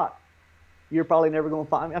a spot, you're probably never going to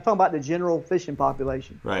find. I'm talking about the general fishing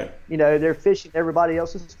population. Right. They're fishing everybody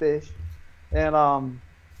else's fish, and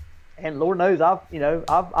Lord knows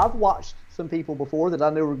I've watched some people before that I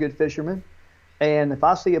knew were good fishermen, and if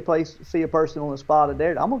I see a person on the spot of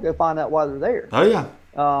there, I'm gonna go find out why they're there. Oh yeah.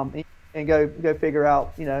 And go figure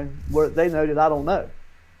out what they know that I don't know,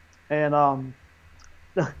 and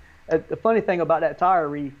the funny thing about that tire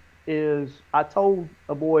reef is I told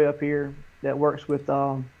a boy up here that works with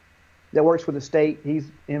the state. He's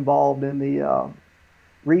involved in the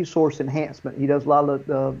resource enhancement. He does a lot of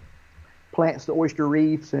the plants the oyster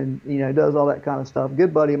reefs and does all that kind of stuff.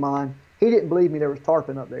 Good buddy of mine. He didn't believe me there was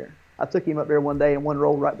tarpon up there. I took him up there one day and one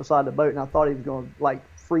rolled right beside the boat, and I thought he was going to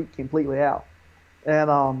freak completely out.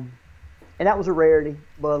 And that was a rarity.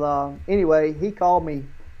 But anyway, he called me.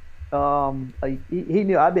 He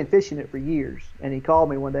knew I'd been fishing it for years, and he called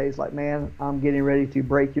me one day. He's like, "Man, I'm getting ready to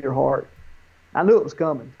break your heart." I knew it was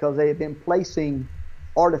coming because they had been placing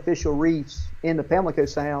artificial reefs in the Pamlico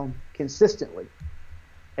Sound consistently.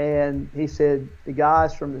 And he said the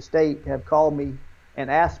guys from the state have called me and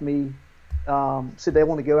asked me, said they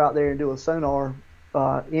want to go out there and do a sonar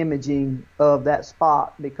imaging of that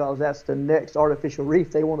spot because that's the next artificial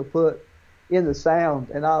reef they want to put in the Sound.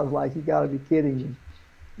 And I was like, you got to be kidding me.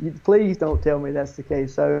 Please don't tell me that's the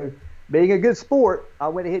case. So being a good sport, I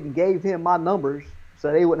went ahead and gave him my numbers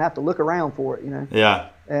so they wouldn't have to look around for it, Yeah.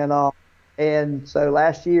 And so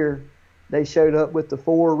last year they showed up with the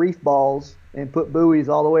 4 reef balls and put buoys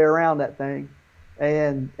all the way around that thing,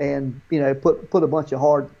 and put a bunch of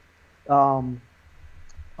hard, like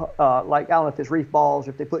I don't know if it's reef balls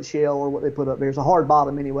or if they put shell or what they put up there. It's a hard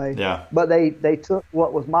bottom anyway. Yeah. But they took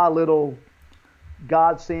what was my little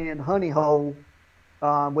godsend honey hole,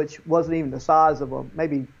 which wasn't even the size of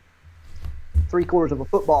maybe 3/4 of a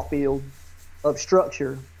football field of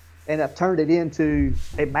structure, and I've turned it into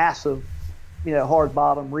a massive, hard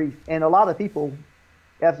bottom reef. And a lot of people,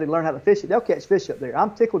 after they learn how to fish it, they'll catch fish up there.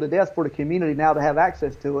 I'm tickled to death for the community now to have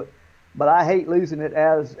access to it, but I hate losing it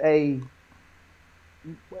as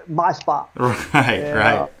my spot.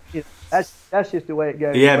 Right. That's just the way it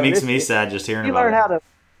goes. Yeah, it makes me sad just hearing about it.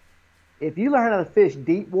 If you learn how to fish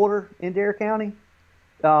deep water in Dare County,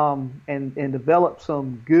 and develop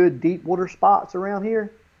some good deep water spots around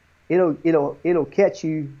here, it'll catch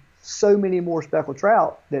you so many more speckled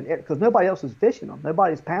trout because nobody else is fishing them.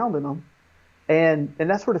 Nobody's pounding them, and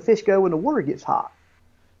that's where the fish go when the water gets hot.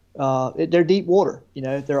 They're deep water,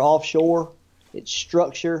 they're offshore. It's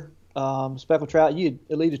structure. Speckled trout. You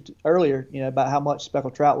alluded earlier, about how much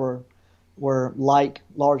speckled trout were like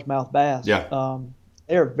largemouth bass. Yeah.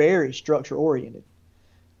 They're very structure oriented,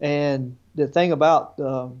 and the thing about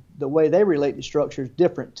the way they relate to structure is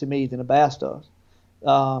different to me than a bass does.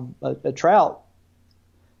 A trout,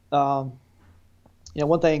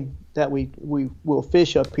 one thing that we will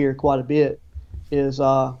fish up here quite a bit is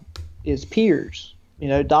piers,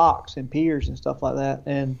 docks and piers and stuff like that,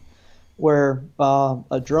 and where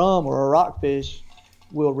a drum or a rockfish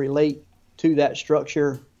will relate to that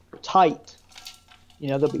structure tight.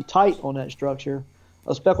 They'll be tight on that structure.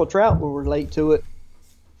 A speckled trout will relate to it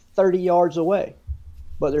 30 yards away,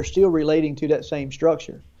 but they're still relating to that same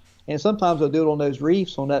structure. And sometimes they'll do it on those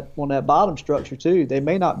reefs on that bottom structure too. They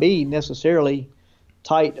may not be necessarily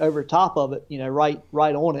tight over top of it, right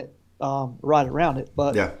on it, right around it,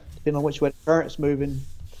 but depending on which way the current's moving,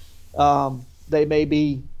 they may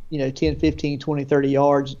be 10, 15, 20, 30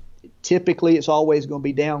 yards. Typically, it's always going to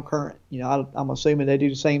be down current. I'm assuming they do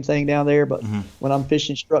the same thing down there, but when I'm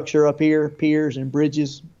fishing structure up here, piers and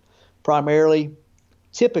bridges primarily,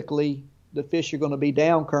 typically the fish are going to be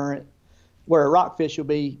down current, where a rockfish will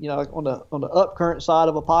be, on the up current side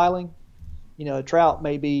of a piling. A trout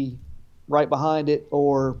may be right behind it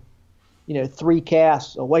or, 3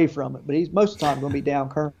 casts away from it, but he's most of the time going to be down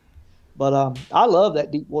current. But I love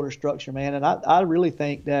that deep water structure, man, and I really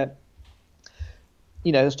think that,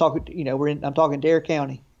 let's talk. I'm talking Dare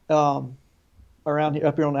County, around here,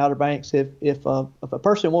 up here on the Outer Banks. If a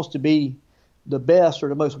person wants to be the best or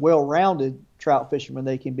the most well-rounded trout fisherman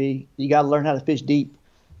they can be, you got to learn how to fish deep.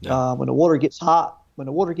 Yeah. When the water gets hot,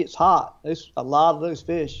 there's a lot of those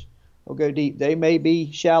fish will go deep. They may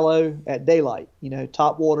be shallow at daylight,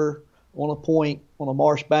 top water on a point, on a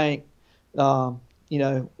marsh bank,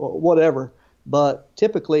 whatever. But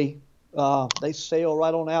typically, they sail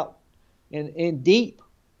right on out. And deep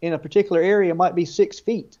in a particular area might be 6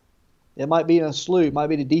 feet. It might be in a slough, it might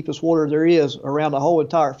be the deepest water there is around the whole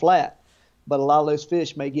entire flat. But a lot of those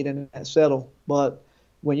fish may get in that settle. But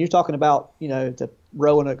when you're talking about, the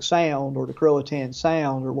Roanoke Sound or the Croatan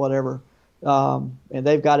Sound or whatever, and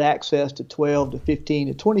they've got access to 12 to 15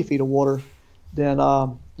 to 20 feet of water, then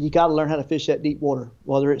you got to learn how to fish that deep water,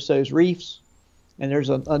 whether it's those reefs, and there's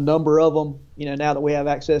a number of them, now that we have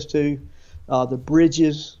access to. The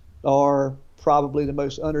bridges are probably the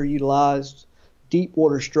most underutilized deep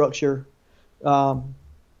water structure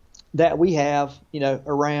that we have,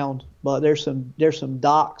 around. But there's some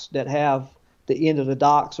docks that have the end of the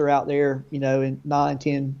docks are out there, in 9,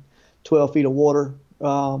 10, 12 feet of water.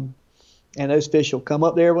 And those fish will come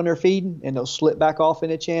up there when they're feeding, and they'll slip back off in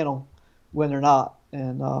the channel when they're not.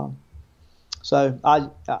 And so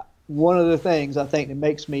one of the things I think that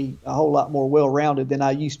makes me a whole lot more well-rounded than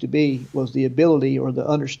I used to be was the ability or the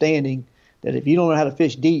understanding that if you don't know how to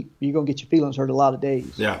fish deep, you're going to get your feelings hurt a lot of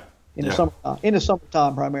days. Yeah. In the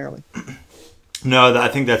summertime primarily. No, I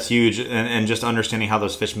think that's huge, and just understanding how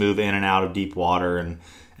those fish move in and out of deep water and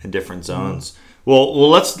different zones. Well,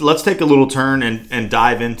 let's take a little turn and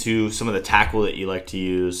dive into some of the tackle that you like to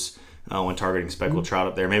use when targeting speckled trout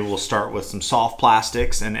up there. Maybe we'll start with some soft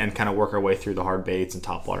plastics and kind of work our way through the hard baits and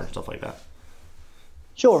top water and stuff like that.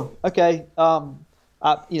 Sure. Okay.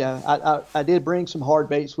 I did bring some hard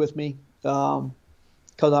baits with me because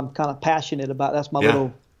I'm kind of passionate about that's my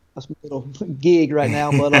little gig right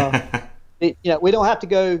now. But we don't have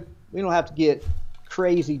to get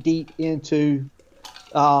crazy deep into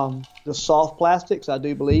the soft plastics. I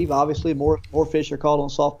do believe obviously more fish are caught on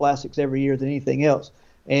soft plastics every year than anything else.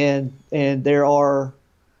 And there are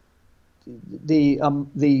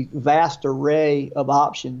the vast array of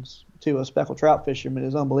options to a speckled trout fisherman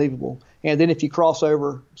is unbelievable. And then if you cross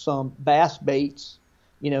over some bass baits,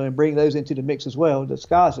 and bring those into the mix as well, the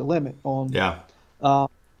sky's the limit on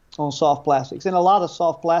soft plastics. And a lot of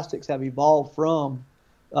soft plastics have evolved from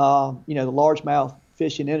the largemouth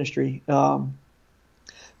fishing industry.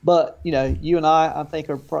 But, you and I think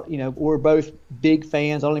we're both big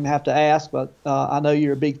fans. I don't even have to ask, but I know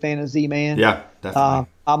you're a big fan of Z-Man. Yeah, definitely.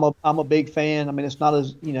 I'm a big fan. I mean, it's not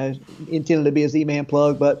as, intended to be a Z-Man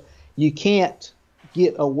plug, but you can't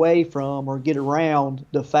get away from or get around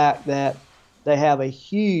the fact that they have a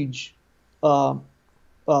huge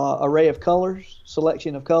array of colors,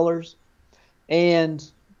 selection of colors, and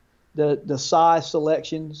the size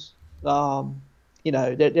selections. They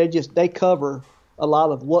cover a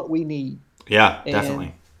lot of what we need. Yeah,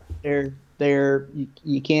 definitely.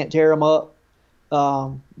 You can't tear them up,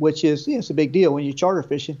 which is it's a big deal when you're charter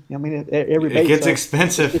fishing. I mean, every bait it gets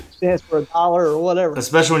expensive. It stands for $1 or whatever.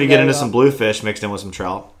 Especially when you get into some bluefish mixed in with some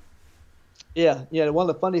trout. Yeah. One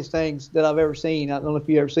of the funniest things that I've ever seen. I don't know if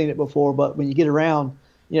you've ever seen it before, but when you get around,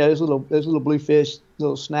 those little bluefish,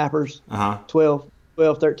 little snappers, 12,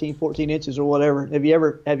 13, 14 inches or whatever. Have you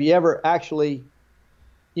ever actually,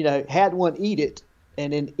 had one eat it?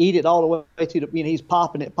 And then eat it all the way to the, he's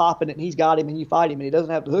popping it, and he's got him, and you fight him, and he doesn't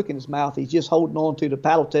have the hook in his mouth. He's just holding on to the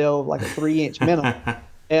paddle tail of like a 3-inch minnow.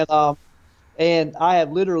 And I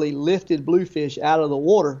have literally lifted bluefish out of the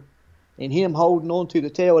water, and him holding on to the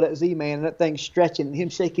tail of that Z-Man, and that thing stretching, and him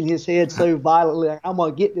shaking his head so violently, like, I'm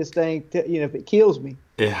gonna get this thing, if it kills me.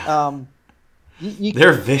 Yeah.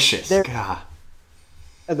 They're vicious. God.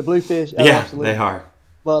 The bluefish. Yeah, absolutely. They are.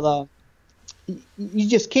 But you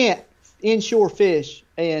just can't inshore fish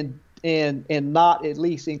and not at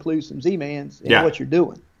least include some Z-Mans in what you're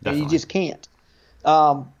doing. You just can't.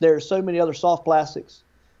 There are so many other soft plastics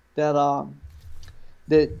that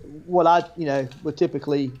what I would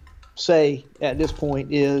typically say at this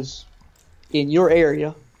point is in your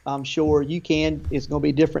area I'm sure you can. It's going to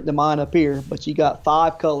be different than mine up here, but you got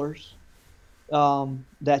 5 colors that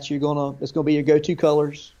it's going to be your go-to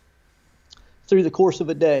colors through the course of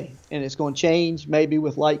a day, and it's going to change maybe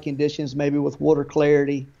with light conditions, maybe with water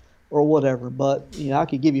clarity or whatever. But I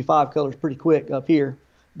could give you 5 colors pretty quick up here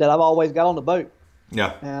that I've always got on the boat.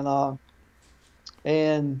 Yeah.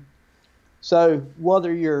 And so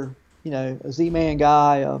whether you're a Z-Man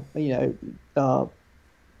guy, I'm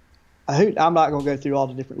not going to go through all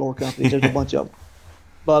the different lure companies. There's a bunch of them.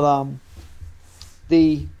 But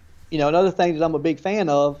another thing that I'm a big fan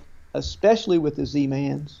of, especially with the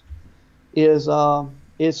Z-Mans, is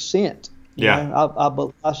scent.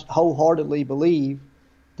 I wholeheartedly believe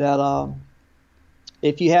that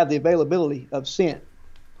if you have the availability of scent,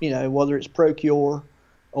 whether it's Procure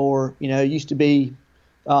or it used to be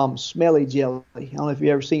smelly jelly. I don't know if you've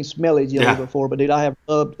ever seen smelly jelly before, but dude, I have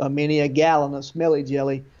rubbed many a gallon of smelly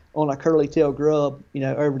jelly on a curly tail grub,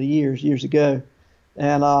 over the years ago,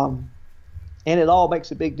 and it all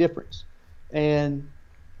makes a big difference. And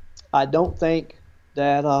I don't think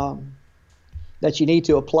that that you need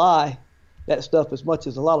to apply that stuff as much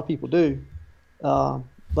as a lot of people do.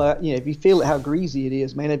 But if you feel it, how greasy it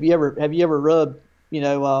is, man. Have you ever rubbed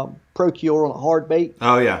Procure on a hard bait?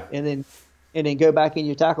 Oh yeah. And then go back in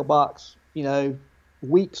your tackle box,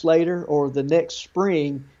 weeks later or the next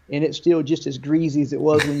spring, and it's still just as greasy as it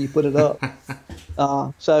was when you put it up.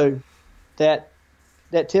 So that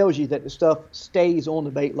tells you that the stuff stays on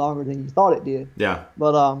the bait longer than you thought it did. Yeah.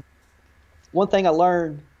 But one thing I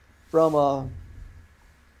learned from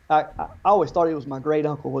I always thought he was my great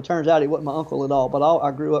uncle. Well, it turns out he wasn't my uncle at all, but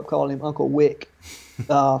I grew up calling him Uncle Wick.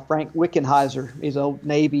 Frank Wickenheiser. He's an old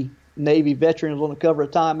Navy veteran. He was on the cover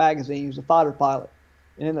of Time magazine. He was a fighter pilot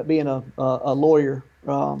and ended up being a lawyer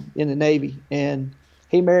in the Navy. And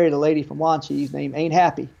he married a lady from Wanchese named Ain't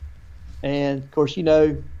Happy. And of course,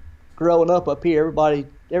 growing up here,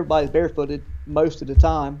 everybody's barefooted most of the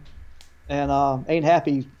time. And Ain't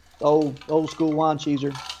Happy, old school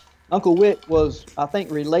Wancheser. Uncle Wick was, I think,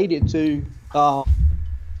 related to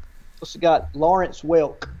what's the guy, Lawrence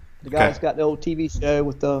Welk, the guy that's got the old TV show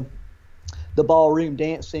with the ballroom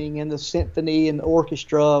dancing and the symphony and the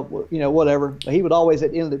orchestra, whatever. But he would always,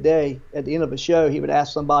 at the end of the day, at the end of a show, he would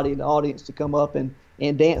ask somebody in the audience to come up and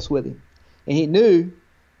dance with him. And he knew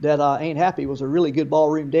that Ain't Happy was a really good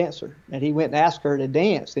ballroom dancer. And he went and asked her to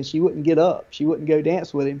dance, and she wouldn't get up. She wouldn't go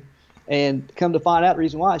dance with him. And come to find out the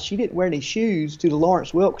reason why, she didn't wear any shoes to the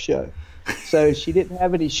Lawrence Welk show. So she didn't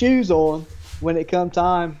have any shoes on when it come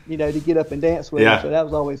time, to get up and dance with him. So that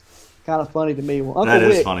was always kind of funny to me. Well, Uncle That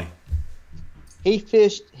is Wick, funny. He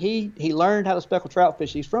fished. He learned how to speckle trout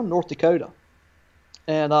fish. He's from North Dakota,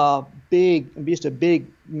 and just a big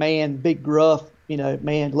man, big gruff,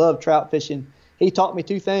 man. Loved trout fishing. He taught me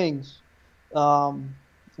 2 things. When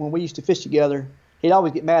we used to fish together, he'd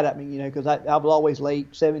always get mad at me, because I was always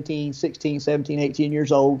late, 17, 16, 17, 18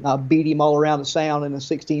 years old. I beat him all around the sound in a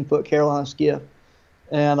 16-foot Carolina skiff,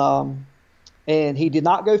 and he did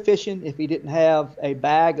not go fishing if he didn't have a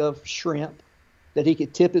bag of shrimp that he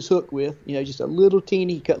could tip his hook with, just cut little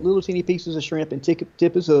teeny pieces of shrimp and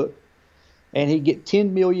tip his hook. And he'd get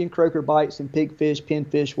 10 million croaker bites and pigfish,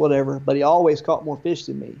 pinfish, whatever, but he always caught more fish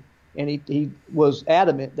than me. And he was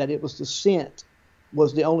adamant that it was the scent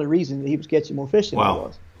was the only reason that he was catching more fish than I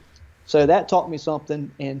was. So that taught me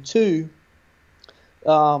something. And 2,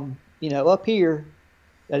 up here,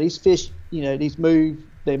 these fish,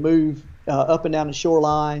 they move up and down the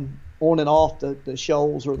shoreline, on and off the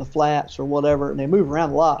shoals or the flats or whatever, and they move around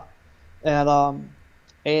a lot.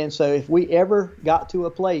 And so if we ever got to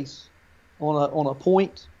a place on a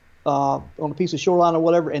point, on a piece of shoreline or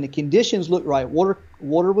whatever, and the conditions looked right,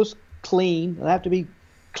 water was clean, it have to be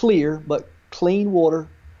clear, but clean water,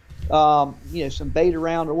 some bait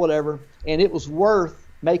around or whatever, and it was worth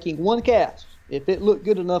making 1 cast. If it looked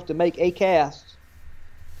good enough to make a cast,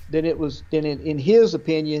 then in his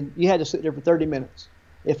opinion, you had to sit there for 30 minutes.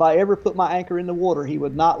 If I ever put my anchor in the water, he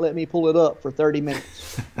would not let me pull it up for 30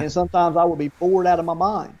 minutes. And sometimes I would be bored out of my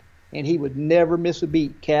mind. And he would never miss a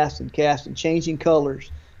beat, casting, changing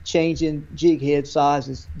colors, changing jig head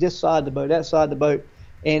sizes, this side of the boat, that side of the boat.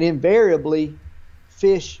 And invariably,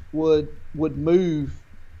 fish would move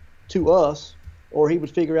to us, or he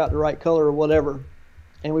would figure out the right color or whatever,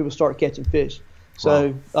 and we would start catching fish.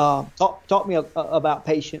 So taught me about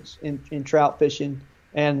patience in trout fishing.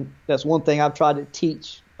 And that's one thing I've tried to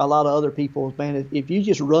teach a lot of other people is, man, if you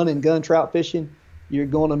just run and gun trout fishing, you're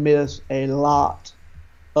going to miss a lot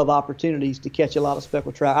of opportunities to catch a lot of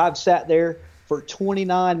speckled trout. I've sat there for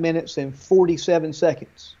 29 minutes and 47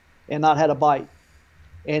 seconds and not had a bite.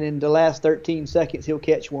 And in the last 13 seconds, he'll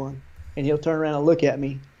catch one, and he'll turn around and look at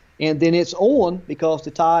me. and then it's on because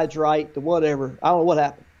the tide's right, the whatever. I don't know what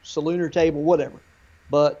happened, salooner table, whatever.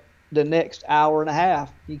 But the next hour and a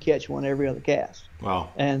half, you catch one every other cast.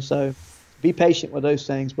 Wow. And so be patient with those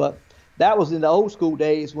things. But that was in the old school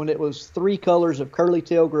days when it was 3 colors of curly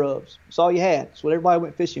tail grubs. That's all you had. It's what everybody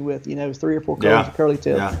went fishing with, 3 or 4 colors of curly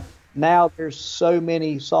tail. Yeah. Now there's so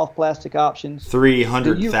many soft plastic options.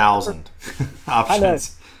 300,000 options. I know.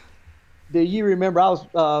 Do you remember, I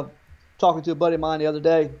was talking to a buddy of mine the other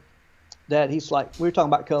day that he's like, we were talking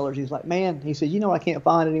about colors. He's like, man, he said, I can't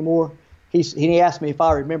find anymore. He asked me if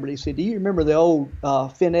I remembered. He said, do you remember the old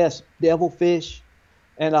finesse devilfish?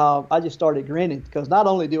 And I just started grinning because not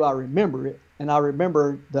only do I remember it, and I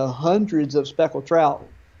remember the hundreds of speckled trout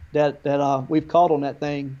that we've caught on that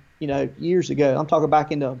thing, years ago. I'm talking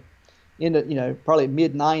back in the probably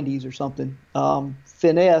mid 90s or something.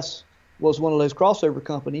 Finesse was one of those crossover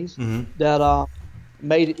companies that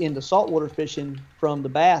made it into saltwater fishing from the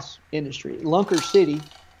bass industry. Lunker City,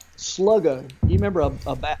 Sluggo. You remember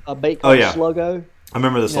a bait called Sluggo? I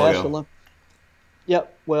remember the Sluggo.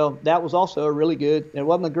 Yep. Well, that was also a really good. It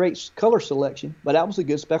wasn't a great color selection, but that was a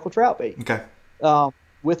good speckled trout bait. Okay.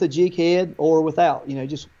 With a jig head or without,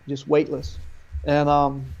 just weightless. And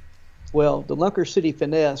well, the Lunker City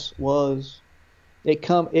Finesse was they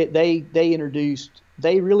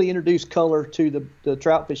really introduced color to the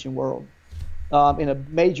trout fishing world in a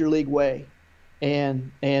major league way.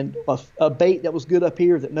 And a bait that was good up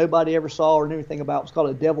here that nobody ever saw or knew anything about was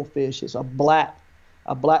called a devilfish. It's a black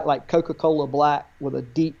like Coca-Cola black with a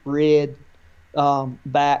deep red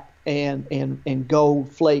back and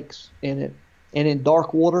gold flakes in it. And in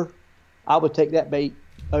dark water, I would take that bait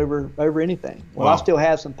over anything. Well, wow. I still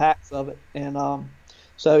have some packs of it, and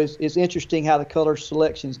so it's interesting how the color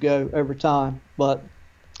selections go over time. But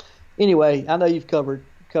anyway, I know you've covered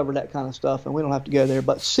that kind of stuff, and we don't have to go there.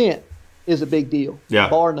 But scent is a big deal,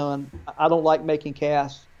 bar none. I don't like making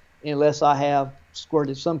casts unless I have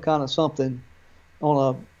squirted some kind of something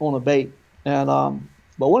on a bait. And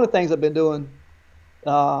but one of the things I've been doing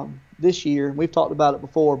this year, and we've talked about it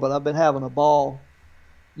before, but I've been having a ball.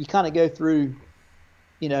 You kind of go through,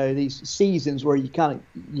 these seasons where you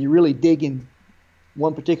really dig in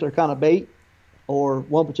one particular kind of bait or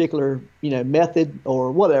one particular, method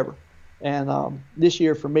or whatever. And this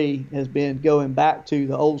year for me has been going back to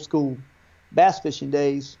the old school bass fishing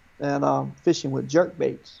days and fishing with jerk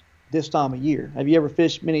baits this time of year. Have you ever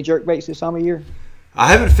fished many jerk baits this time of year? I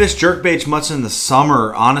haven't fished jerkbaits much in the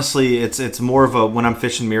summer. Honestly, it's more of a when I'm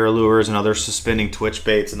fishing mirror lures and other suspending twitch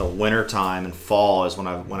baits in the wintertime and fall is when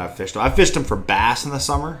I've fished them. I've fished them for bass in the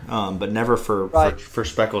summer, but never for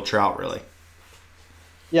speckled trout really.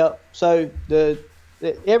 Yeah. So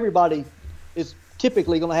everybody is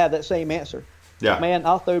typically going to have that same answer. Yeah. Man,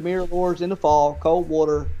 I'll throw mirror lures in the fall, cold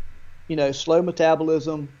water, slow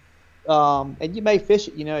metabolism. And you may fish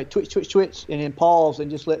it, twitch, and then pause and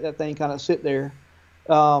just let that thing kind of sit there.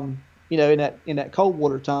 In that cold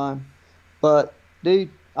water time. But dude,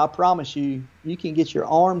 I promise you can get your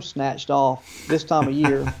arms snatched off this time of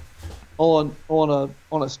year on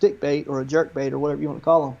a stick bait or a jerk bait or whatever you want to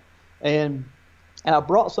call them. And I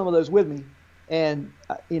brought some of those with me. And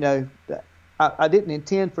I didn't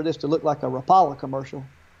intend for this to look like a Rapala commercial,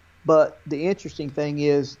 but the interesting thing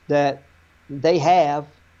is that they have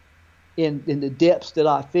in the depths that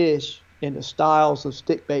I fish, in the styles of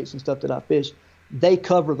stick baits and stuff that I fish, they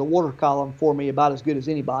cover the water column for me about as good as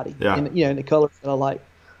anybody. Yeah. In the colors that I like.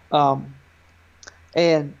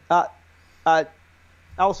 And I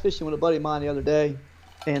was fishing with a buddy of mine the other day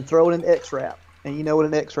and throwing an X-Rap. And you know what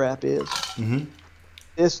an X-Rap is. Mm-hmm.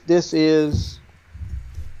 This is,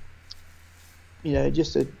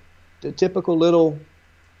 just the typical little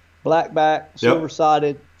blackback,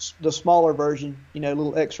 silver-sided, the smaller version,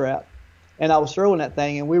 little X-Rap. And I was throwing that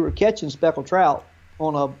thing, and we were catching speckled trout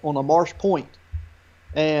on a marsh point.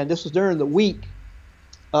 And this was during the week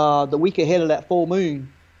ahead of that full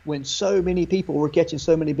moon, when so many people were catching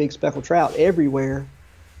so many big speckled trout everywhere.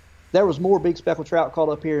 There was more big speckled trout caught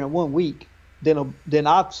up here in 1 week than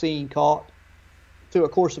I've seen caught through a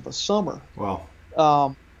course of a summer. Wow.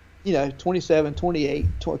 27, 28,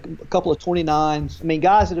 a couple of 29s. I mean,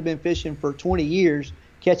 guys that have been fishing for 20 years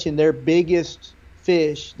catching their biggest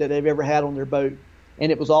fish that they've ever had on their boat,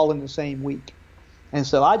 and it was all in the same week. And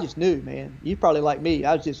so I just knew, man, you probably like me.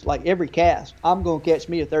 I was just like, every cast, I'm going to catch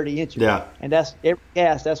me a 30-incher. Yeah. And that's every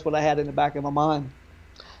cast. That's what I had in the back of my mind.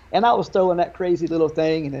 And I was throwing that crazy little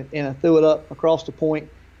thing, and I threw it up across the point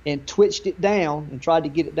and twitched it down and tried to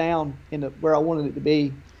get it down where I wanted it to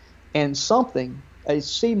be. And a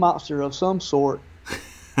sea monster of some sort,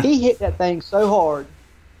 he hit that thing so hard.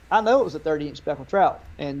 I know it was a 30-inch speckled trout,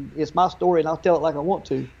 and it's my story, and I'll tell it like I want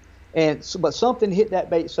to. And so, but something hit that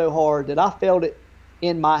bait so hard that I felt it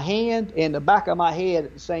in my hand and the back of my head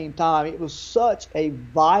at the same time. It was such a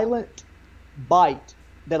violent bite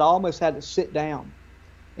that I almost had to sit down.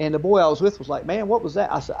 And the boy I was with was like, "Man, what was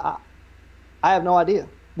that?" I said, I have no idea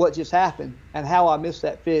what just happened and how I missed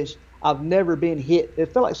that fish. I've never been hit.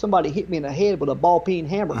 It felt like somebody hit me in the head with a ball-peen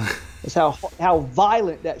hammer. That's how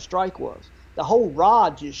violent that strike was. The whole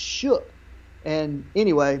rod just shook. And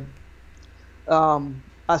anyway, I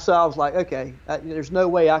was like, okay, there's no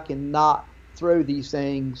way I can not throw these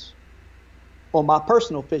things on my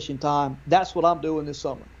personal fishing time. That's what I'm doing this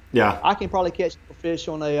summer. Yeah, I can probably catch a fish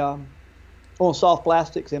on on soft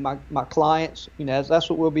plastics, and my clients, that's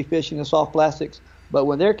what we'll be fishing, the soft plastics. But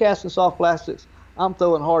when they're casting soft plastics, I'm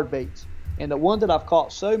throwing hard baits. And the one that I've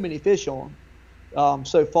caught so many fish on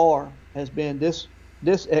so far has been this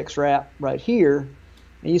X-Rap right here.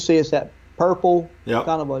 And you see it's that purple, yep,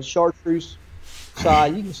 kind of a chartreuse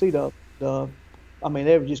side. You can see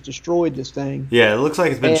they've just destroyed this thing. Yeah, it looks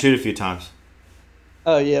like it's been chewed a few times.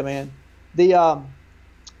 Oh yeah, man.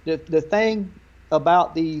 The thing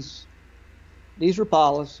about these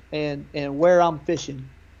Rapalas and where I'm fishing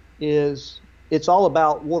is it's all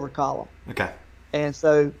about water column. Okay. And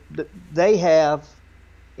so they have,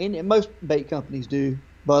 and most bait companies do,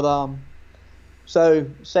 but so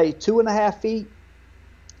say 2.5 feet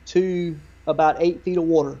to about 8 feet of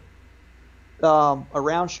water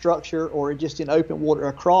around structure or just in open water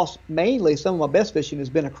across. Mainly, some of my best fishing has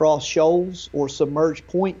been across shoals or submerged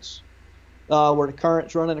points where the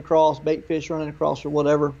current's running across, bait fish running across, or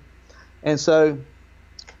whatever. And so,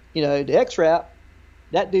 the X-Rap,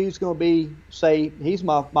 that dude's going to be, say, he's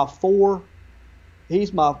my 4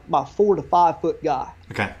 to 5 foot guy.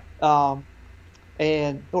 Okay.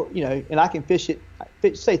 And I can fish it,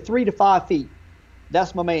 say 3 to 5 feet.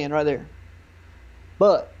 That's my man right there.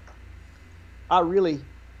 But I really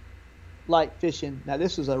like fishing. Now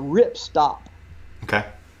this is a rip stop. Okay.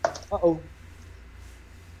 Uh-oh.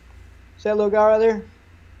 See that little guy right there?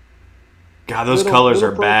 God, those colors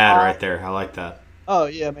are bad right there. I like that. Oh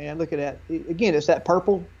yeah, man. Look at that. Again, it's that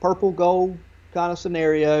purple gold kind of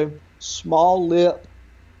scenario. Small lip,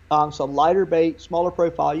 some lighter bait, smaller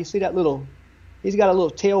profile. You see that he's got a little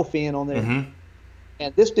tail fin on there. Mm-hmm.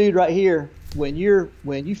 And this dude right here, when you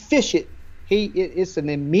fish it, it's an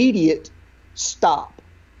immediate stop.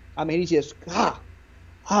 I mean, he just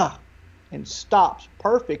and stops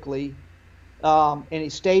perfectly, and he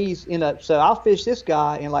stays in a. So I'll fish this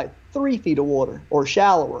guy in like 3 feet of water or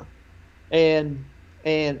shallower, and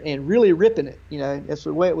really ripping it. That's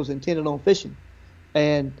the way it was intended on fishing,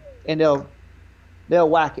 and they'll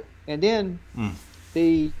whack it, and then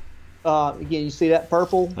again you see that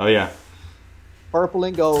purple. Oh yeah. Purple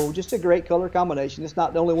and gold, just a great color combination. It's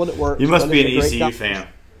not the only one that works. You must be an ECU fan.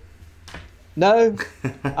 No,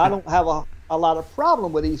 I don't have a lot of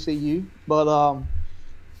problem with ECU, but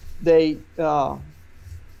that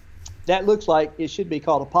looks like it should be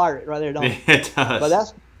called a pirate right there, don't it? It does.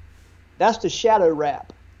 But that's the Shadow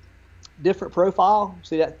Rap. Different profile.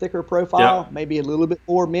 See that thicker profile? Yep. Maybe a little bit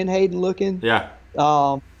more Menhaden looking. Yeah.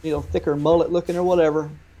 Thicker mullet looking or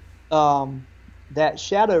whatever. That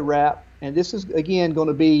Shadow Rap. And this is, again, going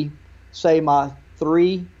to be, say, my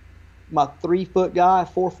 3 foot guy,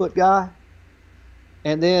 4 foot guy.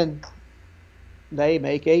 And then they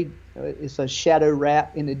make it's a Shadow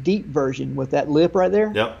Rap in the deep version with that lip right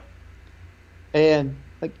there. Yep. And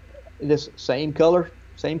like this same color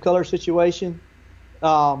situation.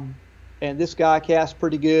 And this guy casts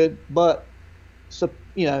pretty good. But,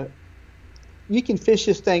 you can fish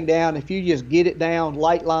this thing down if you just get it down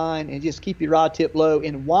light line and just keep your rod tip low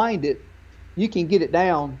and wind it. You can get it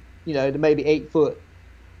down, to maybe 8 foot.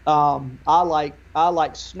 I like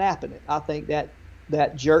snapping it. I think that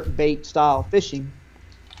jerk bait style fishing,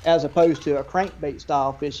 as opposed to a crankbait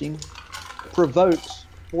style fishing, provokes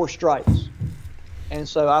more strikes. And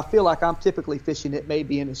so I feel like I'm typically fishing it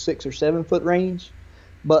maybe in a 6 or 7 foot range,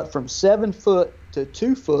 but from 7 foot to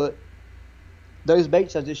 2 foot, those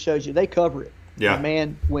baits I just showed you, they cover it. Yeah. And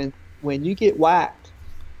man, when you get whacked,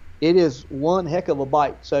 it is one heck of a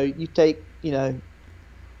bite. So you take,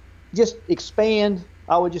 just expand.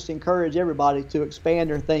 I would just encourage everybody to expand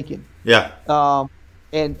their thinking. Yeah.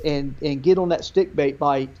 And get on that stick bait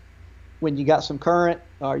bite when you got some current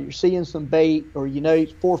or you're seeing some bait or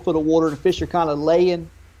 4 foot of water, the fish are kind of laying.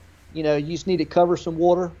 You just need to cover some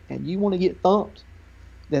water and you want to get thumped,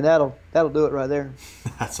 then that'll do it right there.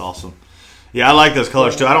 That's awesome. Yeah, I like those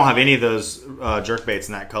colors too. I don't have any of those jerk baits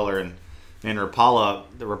in that color, and Rapala,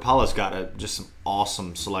 the Rapala's got just some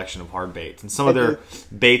awesome selection of hard baits, and some of their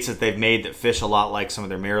baits that they've made that fish a lot like some of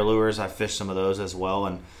their mirror lures. I fished some of those as well,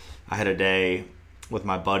 and I had a day with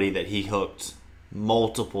my buddy that he hooked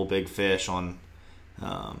multiple big fish on.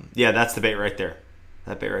 That's the bait right there.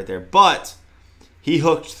 That bait right there. But he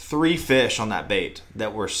hooked 3 fish on that bait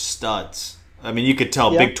that were studs. I mean, you could tell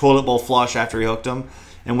big toilet bowl flush after he hooked them.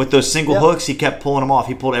 And with those single hooks, he kept pulling them off.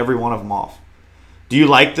 He pulled every one of them off. Do you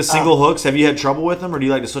like the single hooks? Have you had trouble with them, or do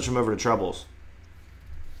you like to switch them over to trebles?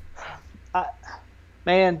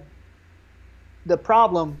 Man, the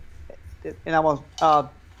problem, and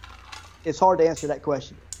it's hard to answer that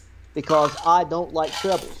question because I don't like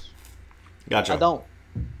trebles. Gotcha. I don't.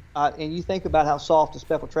 And you think about how soft a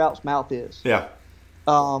speckled trout's mouth is. Yeah.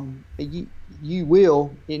 You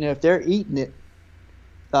will, if they're eating it,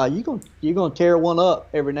 you're gonna tear one up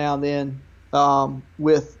every now and then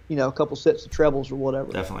with a couple sets of trebles or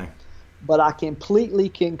whatever. Definitely. But I completely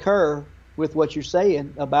concur with what you're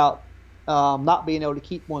saying about not being able to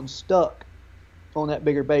keep one stuck on that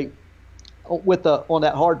bigger bait on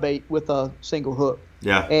that hard bait with a single hook.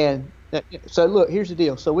 Yeah. And so look, here's the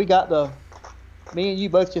deal. So me and you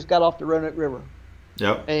both just got off the Roanoke River.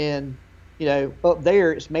 Yep. And up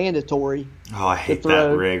there it's mandatory. Oh, I hate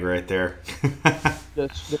that rig right there. the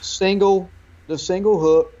single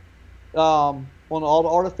hook on all the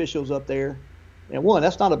artificials up there. And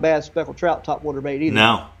that's not a bad speckled trout topwater bait either.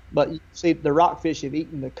 No. But you see the rockfish have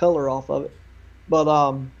eaten the color off of it. But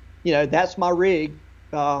that's my rig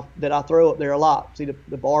that I throw up there a lot. See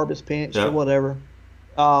the barb is pinched or whatever.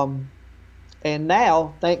 And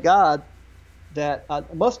now, thank God, that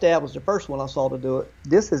Mustad was the first one I saw to do it.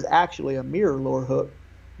 This is actually a mirror lure hook,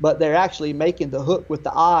 but they're actually making the hook with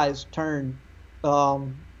the eyes turn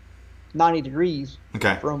 90 degrees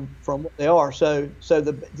from what they are. So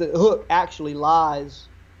the hook actually lies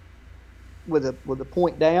with a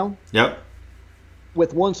point down. Yep.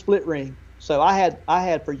 With one split ring. So I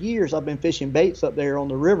had for years I've been fishing baits up there on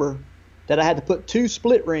the river that I had to put 2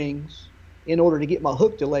 split rings in order to get my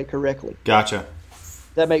hook to lay correctly. Gotcha.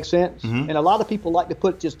 That makes sense? Mm-hmm. And a lot of people like to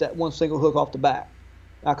put just that one single hook off the back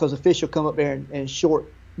because the fish will come up there and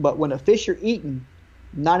short. But when a fish are eating,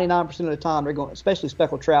 99% of the time they're going, especially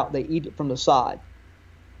speckled trout, they eat it from the side.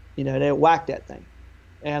 They'll whack that thing.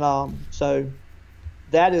 And so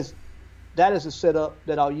that is a setup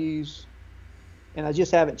that I'll use. And I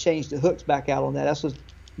just haven't changed the hooks back out on that. That's a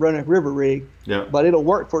Roanoke River rig. Yeah. But it'll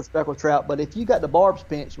work for speckled trout. But if you got the barbs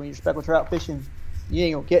pinched when you're speckled trout fishing, you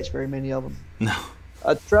ain't gonna catch very many of them. No.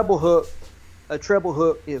 A treble hook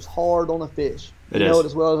is hard on a fish. You know it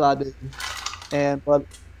as well as I do. But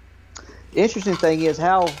the interesting thing is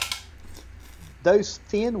how those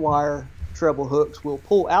thin wire treble hooks will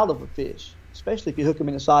pull out of a fish, especially if you hook them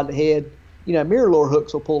in the side of the head. Mirror lure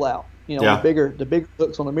hooks will pull out. The bigger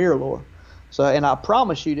hooks on the mirror lure. So, and I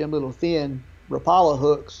promise you, them little thin Rapala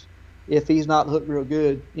hooks, if he's not hooked real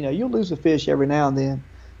good, you'll lose a fish every now and then.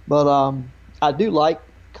 But I do like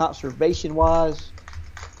conservation-wise,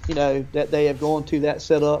 that they have gone to that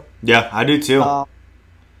setup. Yeah, I do too.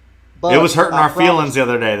 But it was hurting our feelings the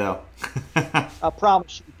other day, though. I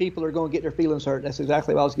promise you, people are going to get their feelings hurt. That's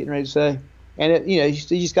exactly what I was getting ready to say. And you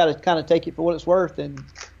just got to kind of take it for what it's worth and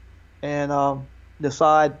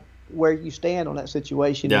decide where you stand on that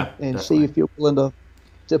situation and definitely. See if you're willing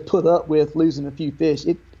to put up with losing a few fish.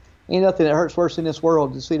 It ain't nothing that hurts worse in this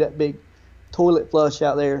world to see that big toilet flush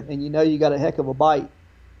out there, and you got a heck of a bite,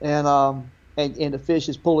 and the fish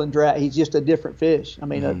is pulling dry. He's just a different fish. I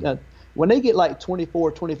mean, when they get like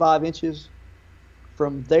 24, 25 inches,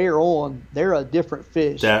 from there on, they're a different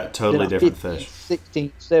fish. That totally different 15, fish.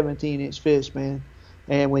 16, 17-inch fish, man.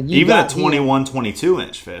 And when you even got a 21,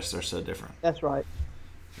 22-inch fish, they're so different. That's right.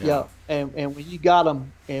 Yeah. And when you got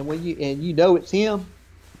them, and it's him,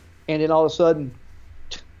 and then all of a sudden,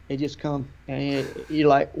 it just comes, and you're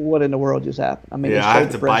like, "What in the world just happened?" I mean, I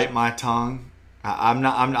have to bite my tongue. I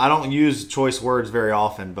don't use choice words very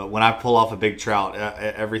often, but when I pull off a big trout,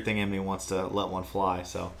 everything in me wants to let one fly.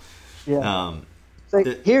 So, yeah.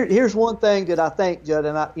 Here's one thing that I think, Judd,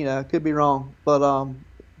 and I could be wrong, but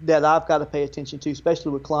that I've got to pay attention to,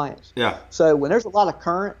 especially with clients. Yeah. So when there's a lot of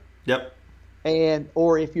current. Yep.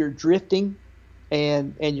 Or if you're drifting,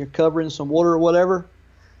 and you're covering some water or whatever,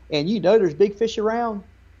 and there's big fish around,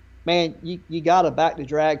 man, you got to back the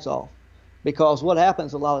drags off, because what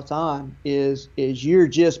happens a lot of time is you're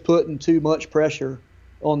just putting too much pressure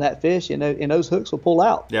on that fish, and those hooks will pull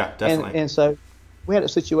out. Yeah, definitely. And so we had a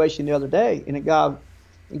situation the other day, and a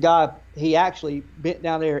guy he actually bent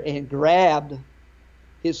down there and grabbed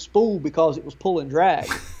his spool because it was pulling drag,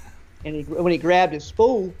 and when he grabbed his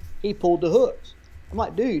spool, he pulled the hooks. I'm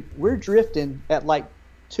like, dude, we're drifting at like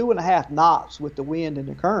 2.5 knots with the wind and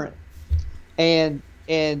the current. And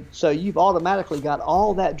And so you've automatically got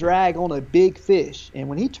all that drag on a big fish. And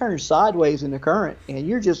when he turns sideways in the current and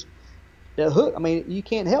you're just the hook, I mean, you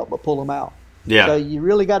can't help but pull them out. Yeah. So you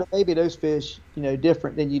really got to baby those fish,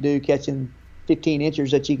 different than you do catching 15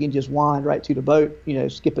 inchers that you can just wind right to the boat,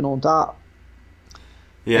 skipping on top.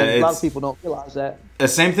 Yeah, and a lot of people don't realize that. The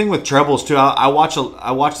same thing with trebles too. I watch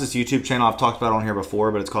this YouTube channel I've talked about on here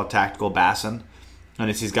before, but it's called Tactical Bassin, and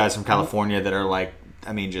it's these guys from California that are like,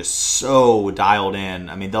 I mean, just so dialed in.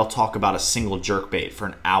 I mean, they'll talk about a single jerkbait for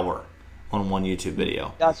an hour on one YouTube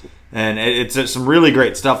video. Gotcha. And it's some really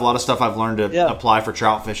great stuff. A lot of stuff I've learned to apply for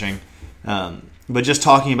trout fishing. But just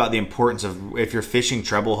talking about the importance of, if you're fishing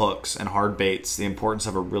treble hooks and hard baits, the importance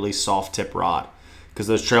of a really soft tip rod. Because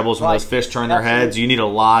those trebles, when those fish turn their heads, you need a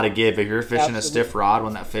lot of give. If you're fishing a stiff rod,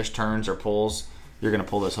 when that fish turns or pulls, you're going to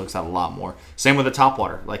pull those hooks out a lot more. Same with the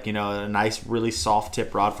topwater. Like, a nice, really soft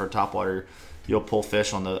tip rod for a topwater, you'll pull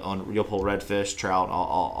fish you'll pull redfish, trout,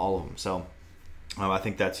 all of them. So I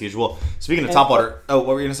think that's huge. Well, speaking of topwater, what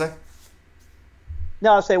were you going to say?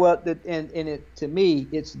 No, I say, to me,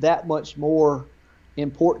 it's that much more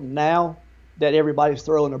important now that everybody's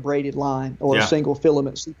throwing a braided line or a single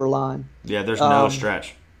filament super line. Yeah, there's no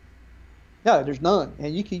stretch. No, there's none.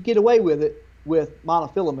 And you could get away with it with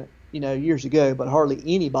monofilament, years ago, but hardly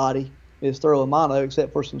anybody is throwing mono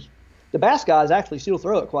except for the bass guys actually still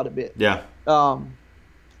throw it quite a bit. Yeah.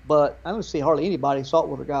 But I don't see hardly anybody,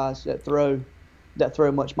 saltwater guys, that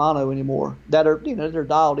throw much mono anymore, that are, they're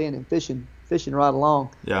dialed in and fishing right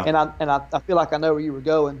along. Yeah. And I feel like I know where you were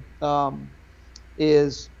going.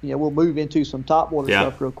 We'll move into some topwater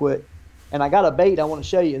stuff real quick. And I got a bait I want to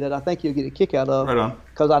show you that I think you'll get a kick out of. Right on.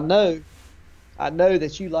 Because I know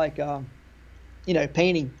that you like,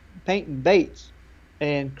 painting baits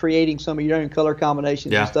and creating some of your own color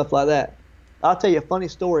combinations and stuff like that. I'll tell you a funny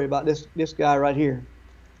story about this guy right here.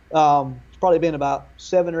 It's probably been about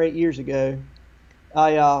 7 or 8 years ago.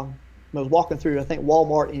 I was walking through, I think,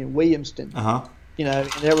 Walmart in Williamston.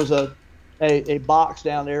 And there was a box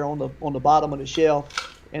down there on the bottom of the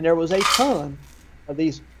shelf, and there was a ton of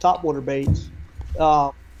these topwater baits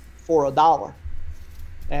for $1,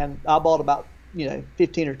 and I bought about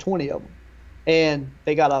 15 or 20 of them, and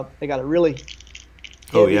they got a really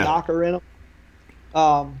heavy knocker in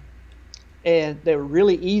them, and they were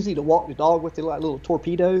really easy to walk the dog with. They're like little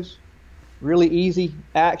torpedoes, really easy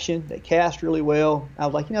action. They cast really well. I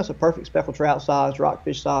was like, it's a perfect speckled trout size,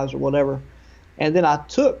 rockfish size, or whatever. And then I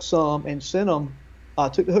took some and sent them. I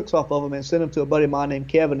took the hooks off of them and sent them to a buddy of mine named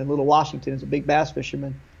Kevin in Little Washington. He's a big bass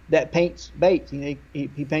fisherman that paints baits. He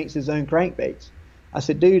paints his own crankbaits. I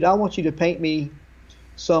said, dude, I want you to paint me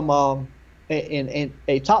some a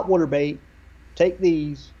topwater bait. Take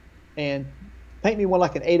these and paint me one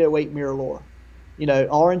like an 808 mirror lure.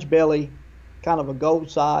 Orange belly, kind of a gold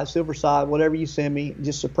side, silver side, whatever you send me.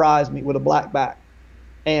 Just surprise me with a black back.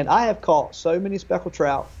 And I have caught so many speckled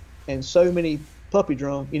trout and so many puppy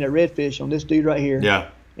drum, redfish on this dude right here. Yeah.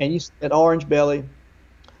 And you said orange belly.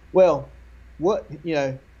 Well,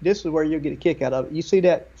 this is where you'll get a kick out of it. You see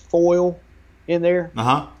that foil in there?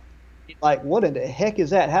 Like, what in the heck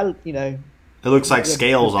is that? How did It looks like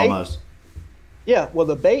scales almost. Yeah. Well,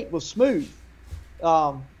 the bait was smooth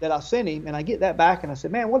that I sent him, and I get that back, and I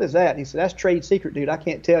said, man, what is that? And he said, that's trade secret, dude. I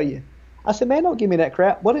can't tell you. I said, man, don't give me that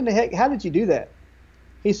crap. What in the heck? How did you do that?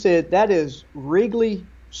 He said, that is Wrigley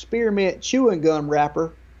spearmint chewing gum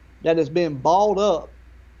wrapper that has been balled up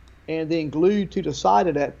and then glued to the side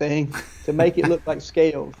of that thing to make it look like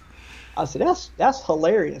scales. I said, that's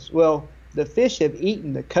hilarious. Well, the fish have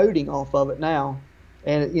eaten the coating off of it now,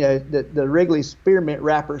 and the Wrigley spearmint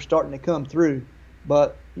wrapper is starting to come through.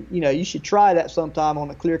 But you should try that sometime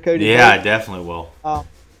on a clear coated. Yeah, bait. I definitely will.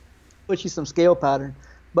 Put you some scale pattern.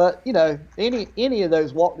 But any of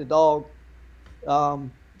those walk the dog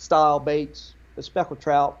style baits, the speckled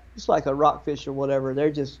trout, just like a rockfish or whatever,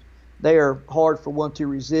 they are hard for one to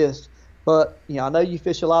resist. But I know you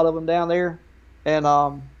fish a lot of them down there, and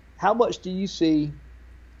how much do you see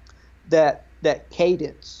that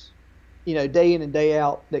cadence, day in and day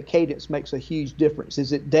out, that cadence makes a huge difference?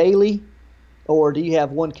 Is it daily, or do you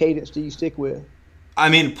have one cadence do you stick with? I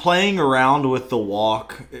mean, playing around with the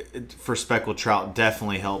walk for speckled trout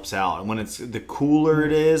definitely helps out. And when it's the cooler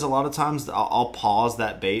it is, a lot of times I'll pause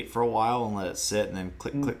that bait for a while and let it sit, and then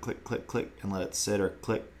click, click, click, click, click, and let it sit, or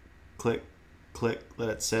click, click, click, let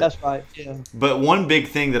it sit. That's right, yeah. But one big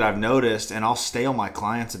thing that I've noticed, and I'll stale my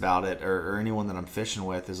clients about it, or anyone that I'm fishing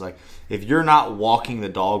with, is like, if you're not walking the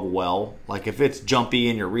dog well, like if it's jumpy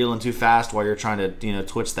and you're reeling too fast while you're trying to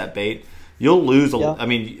twitch that bait, you'll lose. I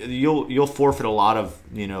mean, you'll forfeit a lot of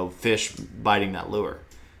fish biting that lure.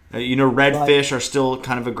 Redfish are still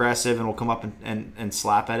kind of aggressive and will come up and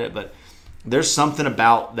slap at it, but there's something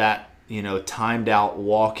about that, timed out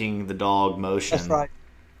walking the dog motion That's right.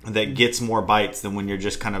 that gets more bites than when you're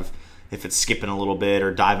just kind of, if it's skipping a little bit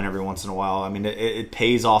or diving every once in a while. I mean, it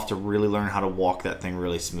pays off to really learn how to walk that thing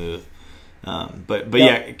really smooth. But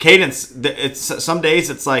yeah, cadence. It's some days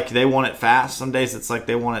it's like they want it fast. Some days it's like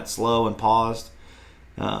they want it slow and paused.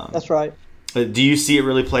 That's right. Do you see it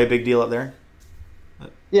really play a big deal up there?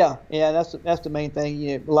 Yeah. That's the main thing.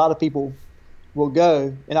 A lot of people will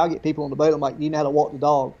go, and I'll get people on the boat. I'm like, "You know how to walk the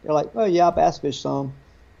dog?" They're like, "Oh yeah, I bass fish some,"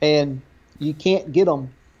 and you can't get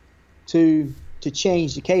them to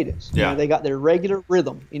change the cadence. Yeah. They got their regular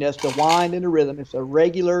rhythm. It's the wind and the rhythm. It's a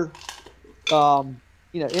regular. And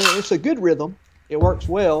it's a good rhythm. It works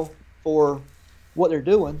well for what they're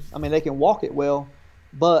doing. I mean, they can walk it well,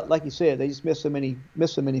 but like you said, they just miss so many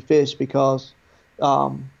fish because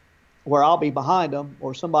where I'll be behind them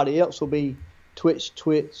or somebody else will be twitch,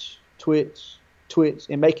 twitch, twitch, twitch,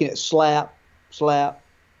 and making it slap, slap,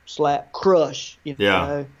 slap, crush.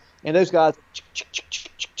 Yeah. And those guys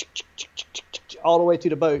all the way to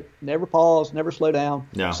the boat, never pause, never slow down.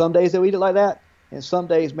 Yeah. Some days they'll eat it like that. And some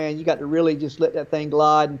days, man, you got to really just let that thing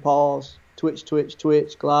glide and pause, twitch, twitch,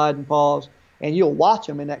 twitch, glide and pause. And you'll watch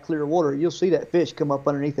them in that clear water. You'll see that fish come up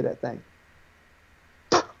underneath of that thing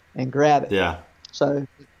and grab it. Yeah. So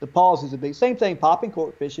the pause is a big. Same thing, popping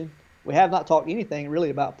cork fishing. We have not talked anything really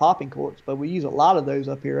about popping corks, but we use a lot of those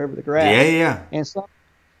up here over the grass.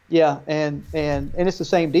 Yeah. And and it's the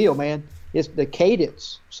same deal, man. It's the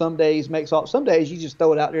cadence. Some days some days you just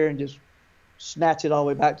throw it out there and just snatch it all the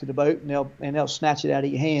way back to the boat, and they'll snatch it out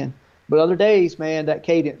of your hand. But other days, man, that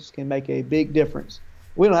cadence can make a big difference.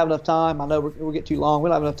 We don't have enough time. I know we'll get too long. We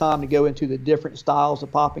don't have enough time to go into the different styles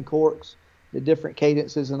of popping corks, the different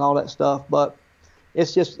cadences and all that stuff. But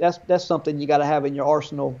it's just that's something you got to have in your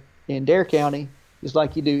arsenal in Dare County, just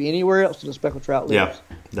like you do anywhere else to the speckled trout lures. Yeah,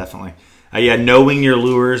 definitely. Knowing your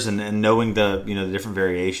lures and knowing the different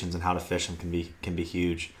variations and how to fish them can be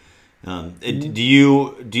huge. Do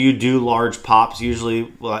you do large pops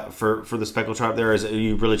usually for the speckled trout there? Or are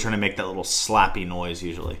you really trying to make that little slappy noise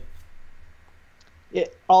usually?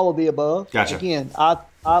 All of the above. Gotcha. Again,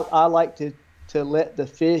 I like to let the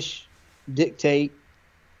fish dictate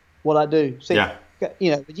what I do. See, yeah.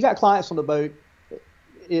 You got clients on the boat.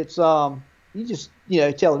 It's you just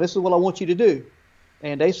tell them this is what I want you to do,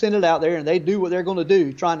 and they send it out there and they do what they're going to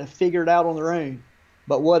do, trying to figure it out on their own.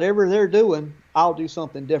 But whatever they're doing, I'll do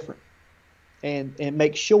something different. And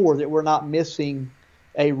make sure that we're not missing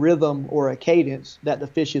a rhythm or a cadence that the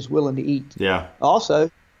fish is willing to eat. Yeah. Also,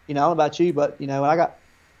 I don't know about you, but I got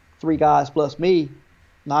 3 guys plus me,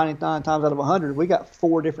 99 times out of 100, we got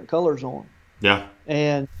 4 different colors on. Yeah.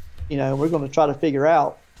 And we're going to try to figure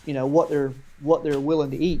out what they're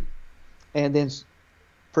willing to eat, and then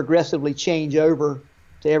progressively change over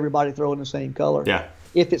to everybody throwing the same color. Yeah.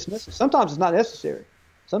 If it's necessary. Sometimes it's not necessary.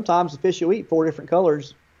 Sometimes the fish will eat 4 different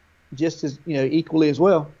colors just as equally as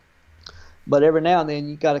well. But every now and then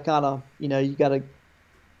you got to kind of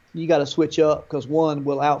you got to switch up, because one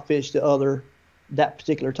will outfish the other that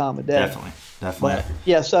particular time of day. Definitely. But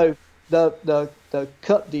yeah, so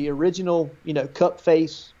the original cup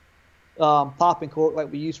face popping cork like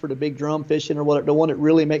we use for the big drum fishing or whatever, the one that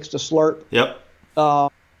really makes the slurp. Yep. I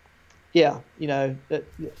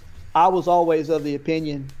was always of the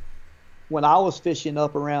opinion when I was fishing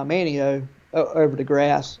up around Manteo over the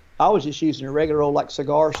grass, I was just using a regular old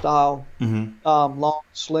cigar style, long,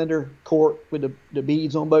 slender cork with the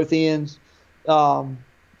beads on both ends,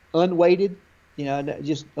 unweighted,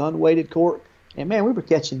 just unweighted cork. And man, we were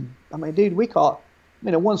catching. I mean, dude, we caught.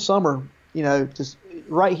 One summer, just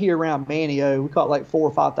right here around Manteo, we caught like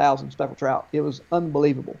 4,000 or 5,000 speckled trout. It was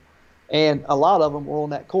unbelievable, and a lot of them were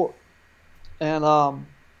on that cork. And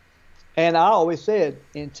I always said,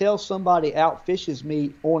 until somebody outfishes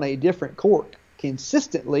me on a different cork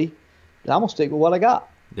consistently, then I'm gonna stick with what I got.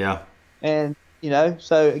 Yeah. And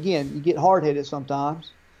so again, you get hard headed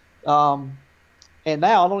sometimes. And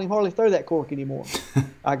now I don't even hardly throw that cork anymore.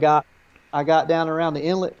 I got down around the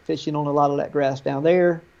inlet fishing on a lot of that grass down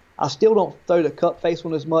there. I still don't throw the cup face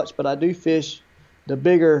one as much, but I do fish the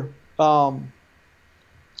bigger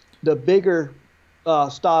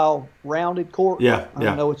style rounded cork. Yeah, I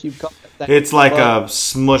don't know what you've called that thing. It's like a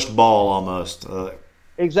smushed ball almost.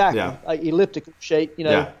 Exactly, yeah. Like elliptical shape,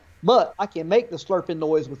 Yeah. But I can make the slurping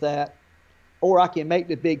noise with that, or I can make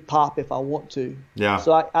the big pop if I want to. Yeah.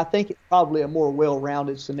 So I think it's probably a more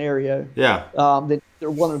well-rounded scenario. Yeah. Than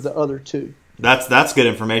one of the other two. That's good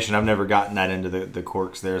information. I've never gotten that into the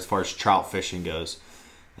corks there as far as trout fishing goes.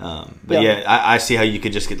 But I see how you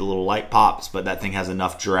could just get the little light pops, but that thing has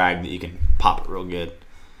enough drag that you can pop it real good.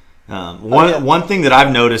 One thing that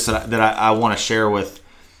I've noticed that I want to share with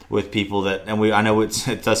people I know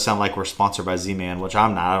it does sound like we're sponsored by Z-Man, which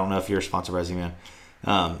I'm not. I don't know if you're sponsored by Z-Man,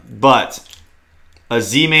 but a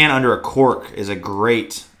Z-Man under a cork is a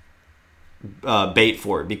great bait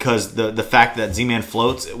for it, because the fact that Z-Man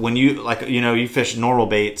floats when you fish normal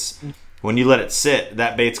baits. When you let it sit,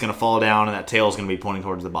 that bait's going to fall down and that tail is going to be pointing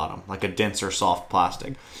towards the bottom, like a denser, soft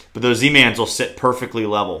plastic. But those Z-Mans will sit perfectly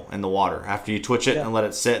level in the water. After you twitch it and let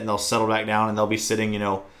it sit, and they'll settle back down, and they'll be sitting,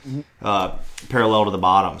 parallel to the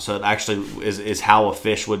bottom. So it actually is how a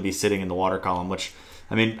fish would be sitting in the water column, which,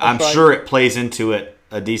 I'm sure it plays into it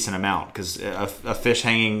a decent amount, because a fish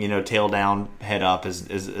hanging, tail down, head up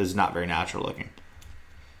is not very natural looking.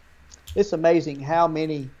 It's amazing how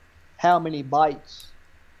many bites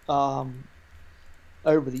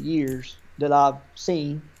over the years that I've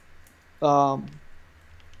seen.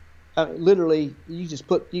 Literally, you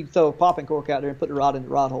throw a popping cork out there and put the rod in the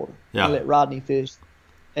rod holder and let Rodney fish,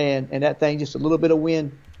 and that thing, just a little bit of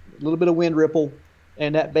wind ripple,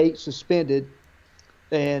 and that bait suspended,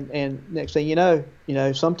 and next thing you know,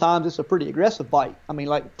 sometimes it's a pretty aggressive bite.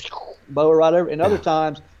 Like boa right over, and other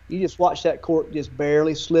times you just watch that cork just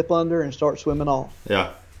barely slip under and start swimming off.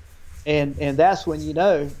 Yeah. And that's when you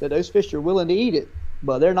know that those fish are willing to eat it,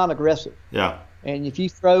 but they're not aggressive. Yeah. And if you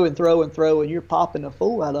throw and throw and throw, and you're popping the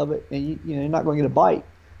fool out of it, and you're not going to get a bite.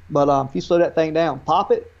 But if you slow that thing down, pop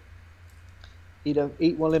it, eat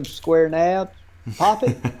one of them square nabs, pop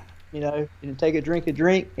it, and take a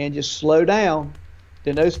drink, and just slow down.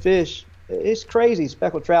 Then those fish, it's crazy.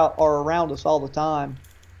 Speckled trout are around us all the time,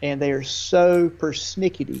 and they are so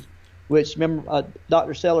persnickety. Which, remember,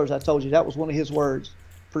 Dr. Sellers, I told you that was one of his words.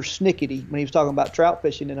 Persnickety, when he was talking about trout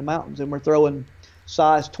fishing in the mountains, and we're throwing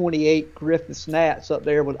size 28 Griffiths gnats up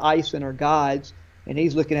there with ice in our guides, and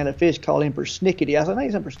he's looking at a fish called him persnickety. I said, no,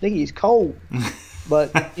 he's not persnickety, he's cold.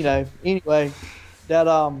 But anyway,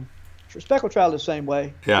 that speckled trout is the same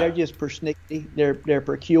way. Yeah. They're just persnickety. They're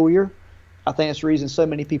peculiar. I think that's the reason so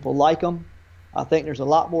many people like them. I think there's a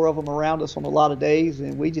lot more of them around us on a lot of days,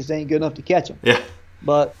 and we just ain't good enough to catch them. Yeah.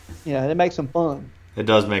 But it makes them fun. It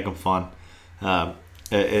does make them fun.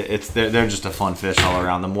 They're just a fun fish all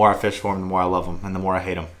around. The more I fish for them, the more I love them, and the more I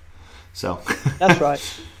hate them. So that's right.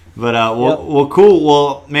 But well, cool.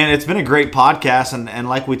 Well, man, it's been a great podcast, and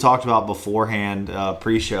like we talked about beforehand,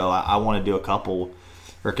 pre-show, I want to do a couple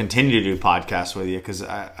or continue to do podcasts with you, because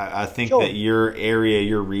I think that your area,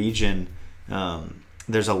 your region,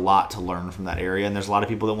 there's a lot to learn from that area, and there's a lot of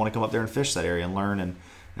people that want to come up there and fish that area and learn and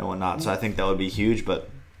whatnot. So I think that would be huge. But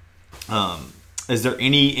is there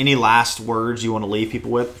any last words you want to leave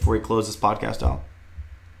people with before we close this podcast out?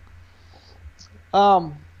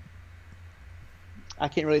 I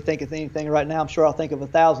can't really think of anything right now. I'm sure I'll think of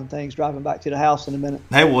 1,000 things driving back to the house in a minute.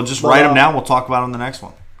 Hey, we'll just write them down. We'll talk about them the next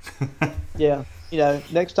one. Yeah.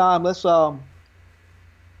 Next time, let's, I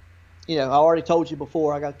already told you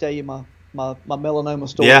before, I got to tell you my melanoma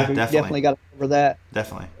story. Yeah, We definitely. definitely got to cover that.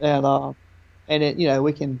 Definitely. And it,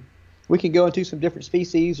 we can go into some different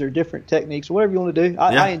species or different techniques or whatever you want to do.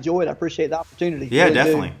 I enjoy it. I appreciate the opportunity. Yeah, really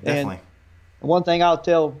definitely. do. Definitely. And one thing I'll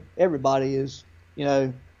tell everybody is,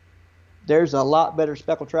 there's a lot better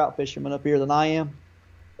speckled trout fishermen up here than I am.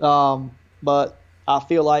 But I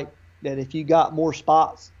feel like that if you got more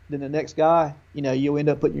spots than the next guy, you'll end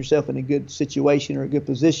up putting yourself in a good situation or a good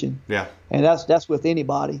position. Yeah. And that's with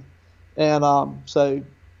anybody. And so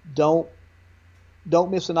don't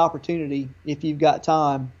miss an opportunity if you've got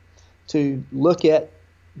time to look at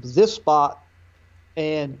this spot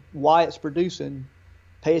and why it's producing.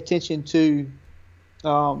 Pay attention to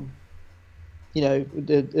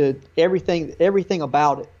everything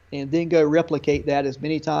about it, and then go replicate that as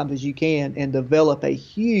many times as you can and develop a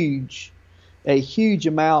huge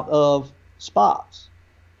amount of spots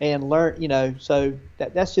and learn, so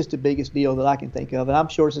that's just the biggest deal that I can think of. And I'm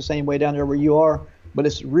sure it's the same way down there where you are, but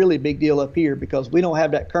it's a really big deal up here because we don't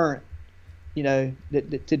have that current,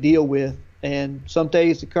 to deal with. And some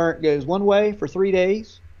days the current goes one way for 3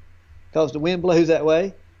 days because the wind blows that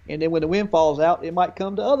way. And then when the wind falls out, it might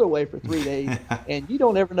come the other way for 3 days. And you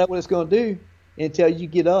don't ever know what it's going to do until you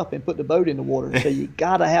get up and put the boat in the water. So you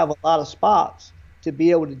got to have a lot of spots to be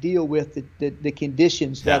able to deal with the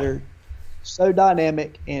conditions that are so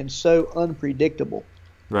dynamic and so unpredictable.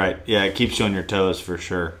 Right. Yeah, it keeps you on your toes for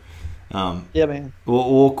sure. Yeah, man.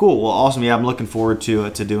 Well, cool. Well, awesome. Yeah, I'm looking forward to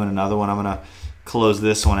doing another one. I'm going to close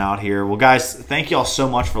this one out here. Well, guys, thank you all so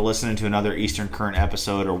much for listening to another Eastern Current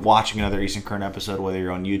episode or watching another Eastern Current episode, whether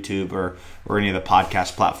you're on YouTube or any of the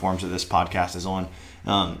podcast platforms that this podcast is on.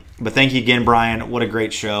 But thank you again, Brian. What a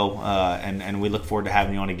great show, and we look forward to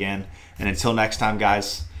having you on again. And until next time,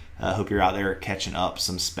 guys, hope you're out there catching up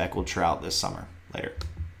some speckled trout this summer. Later.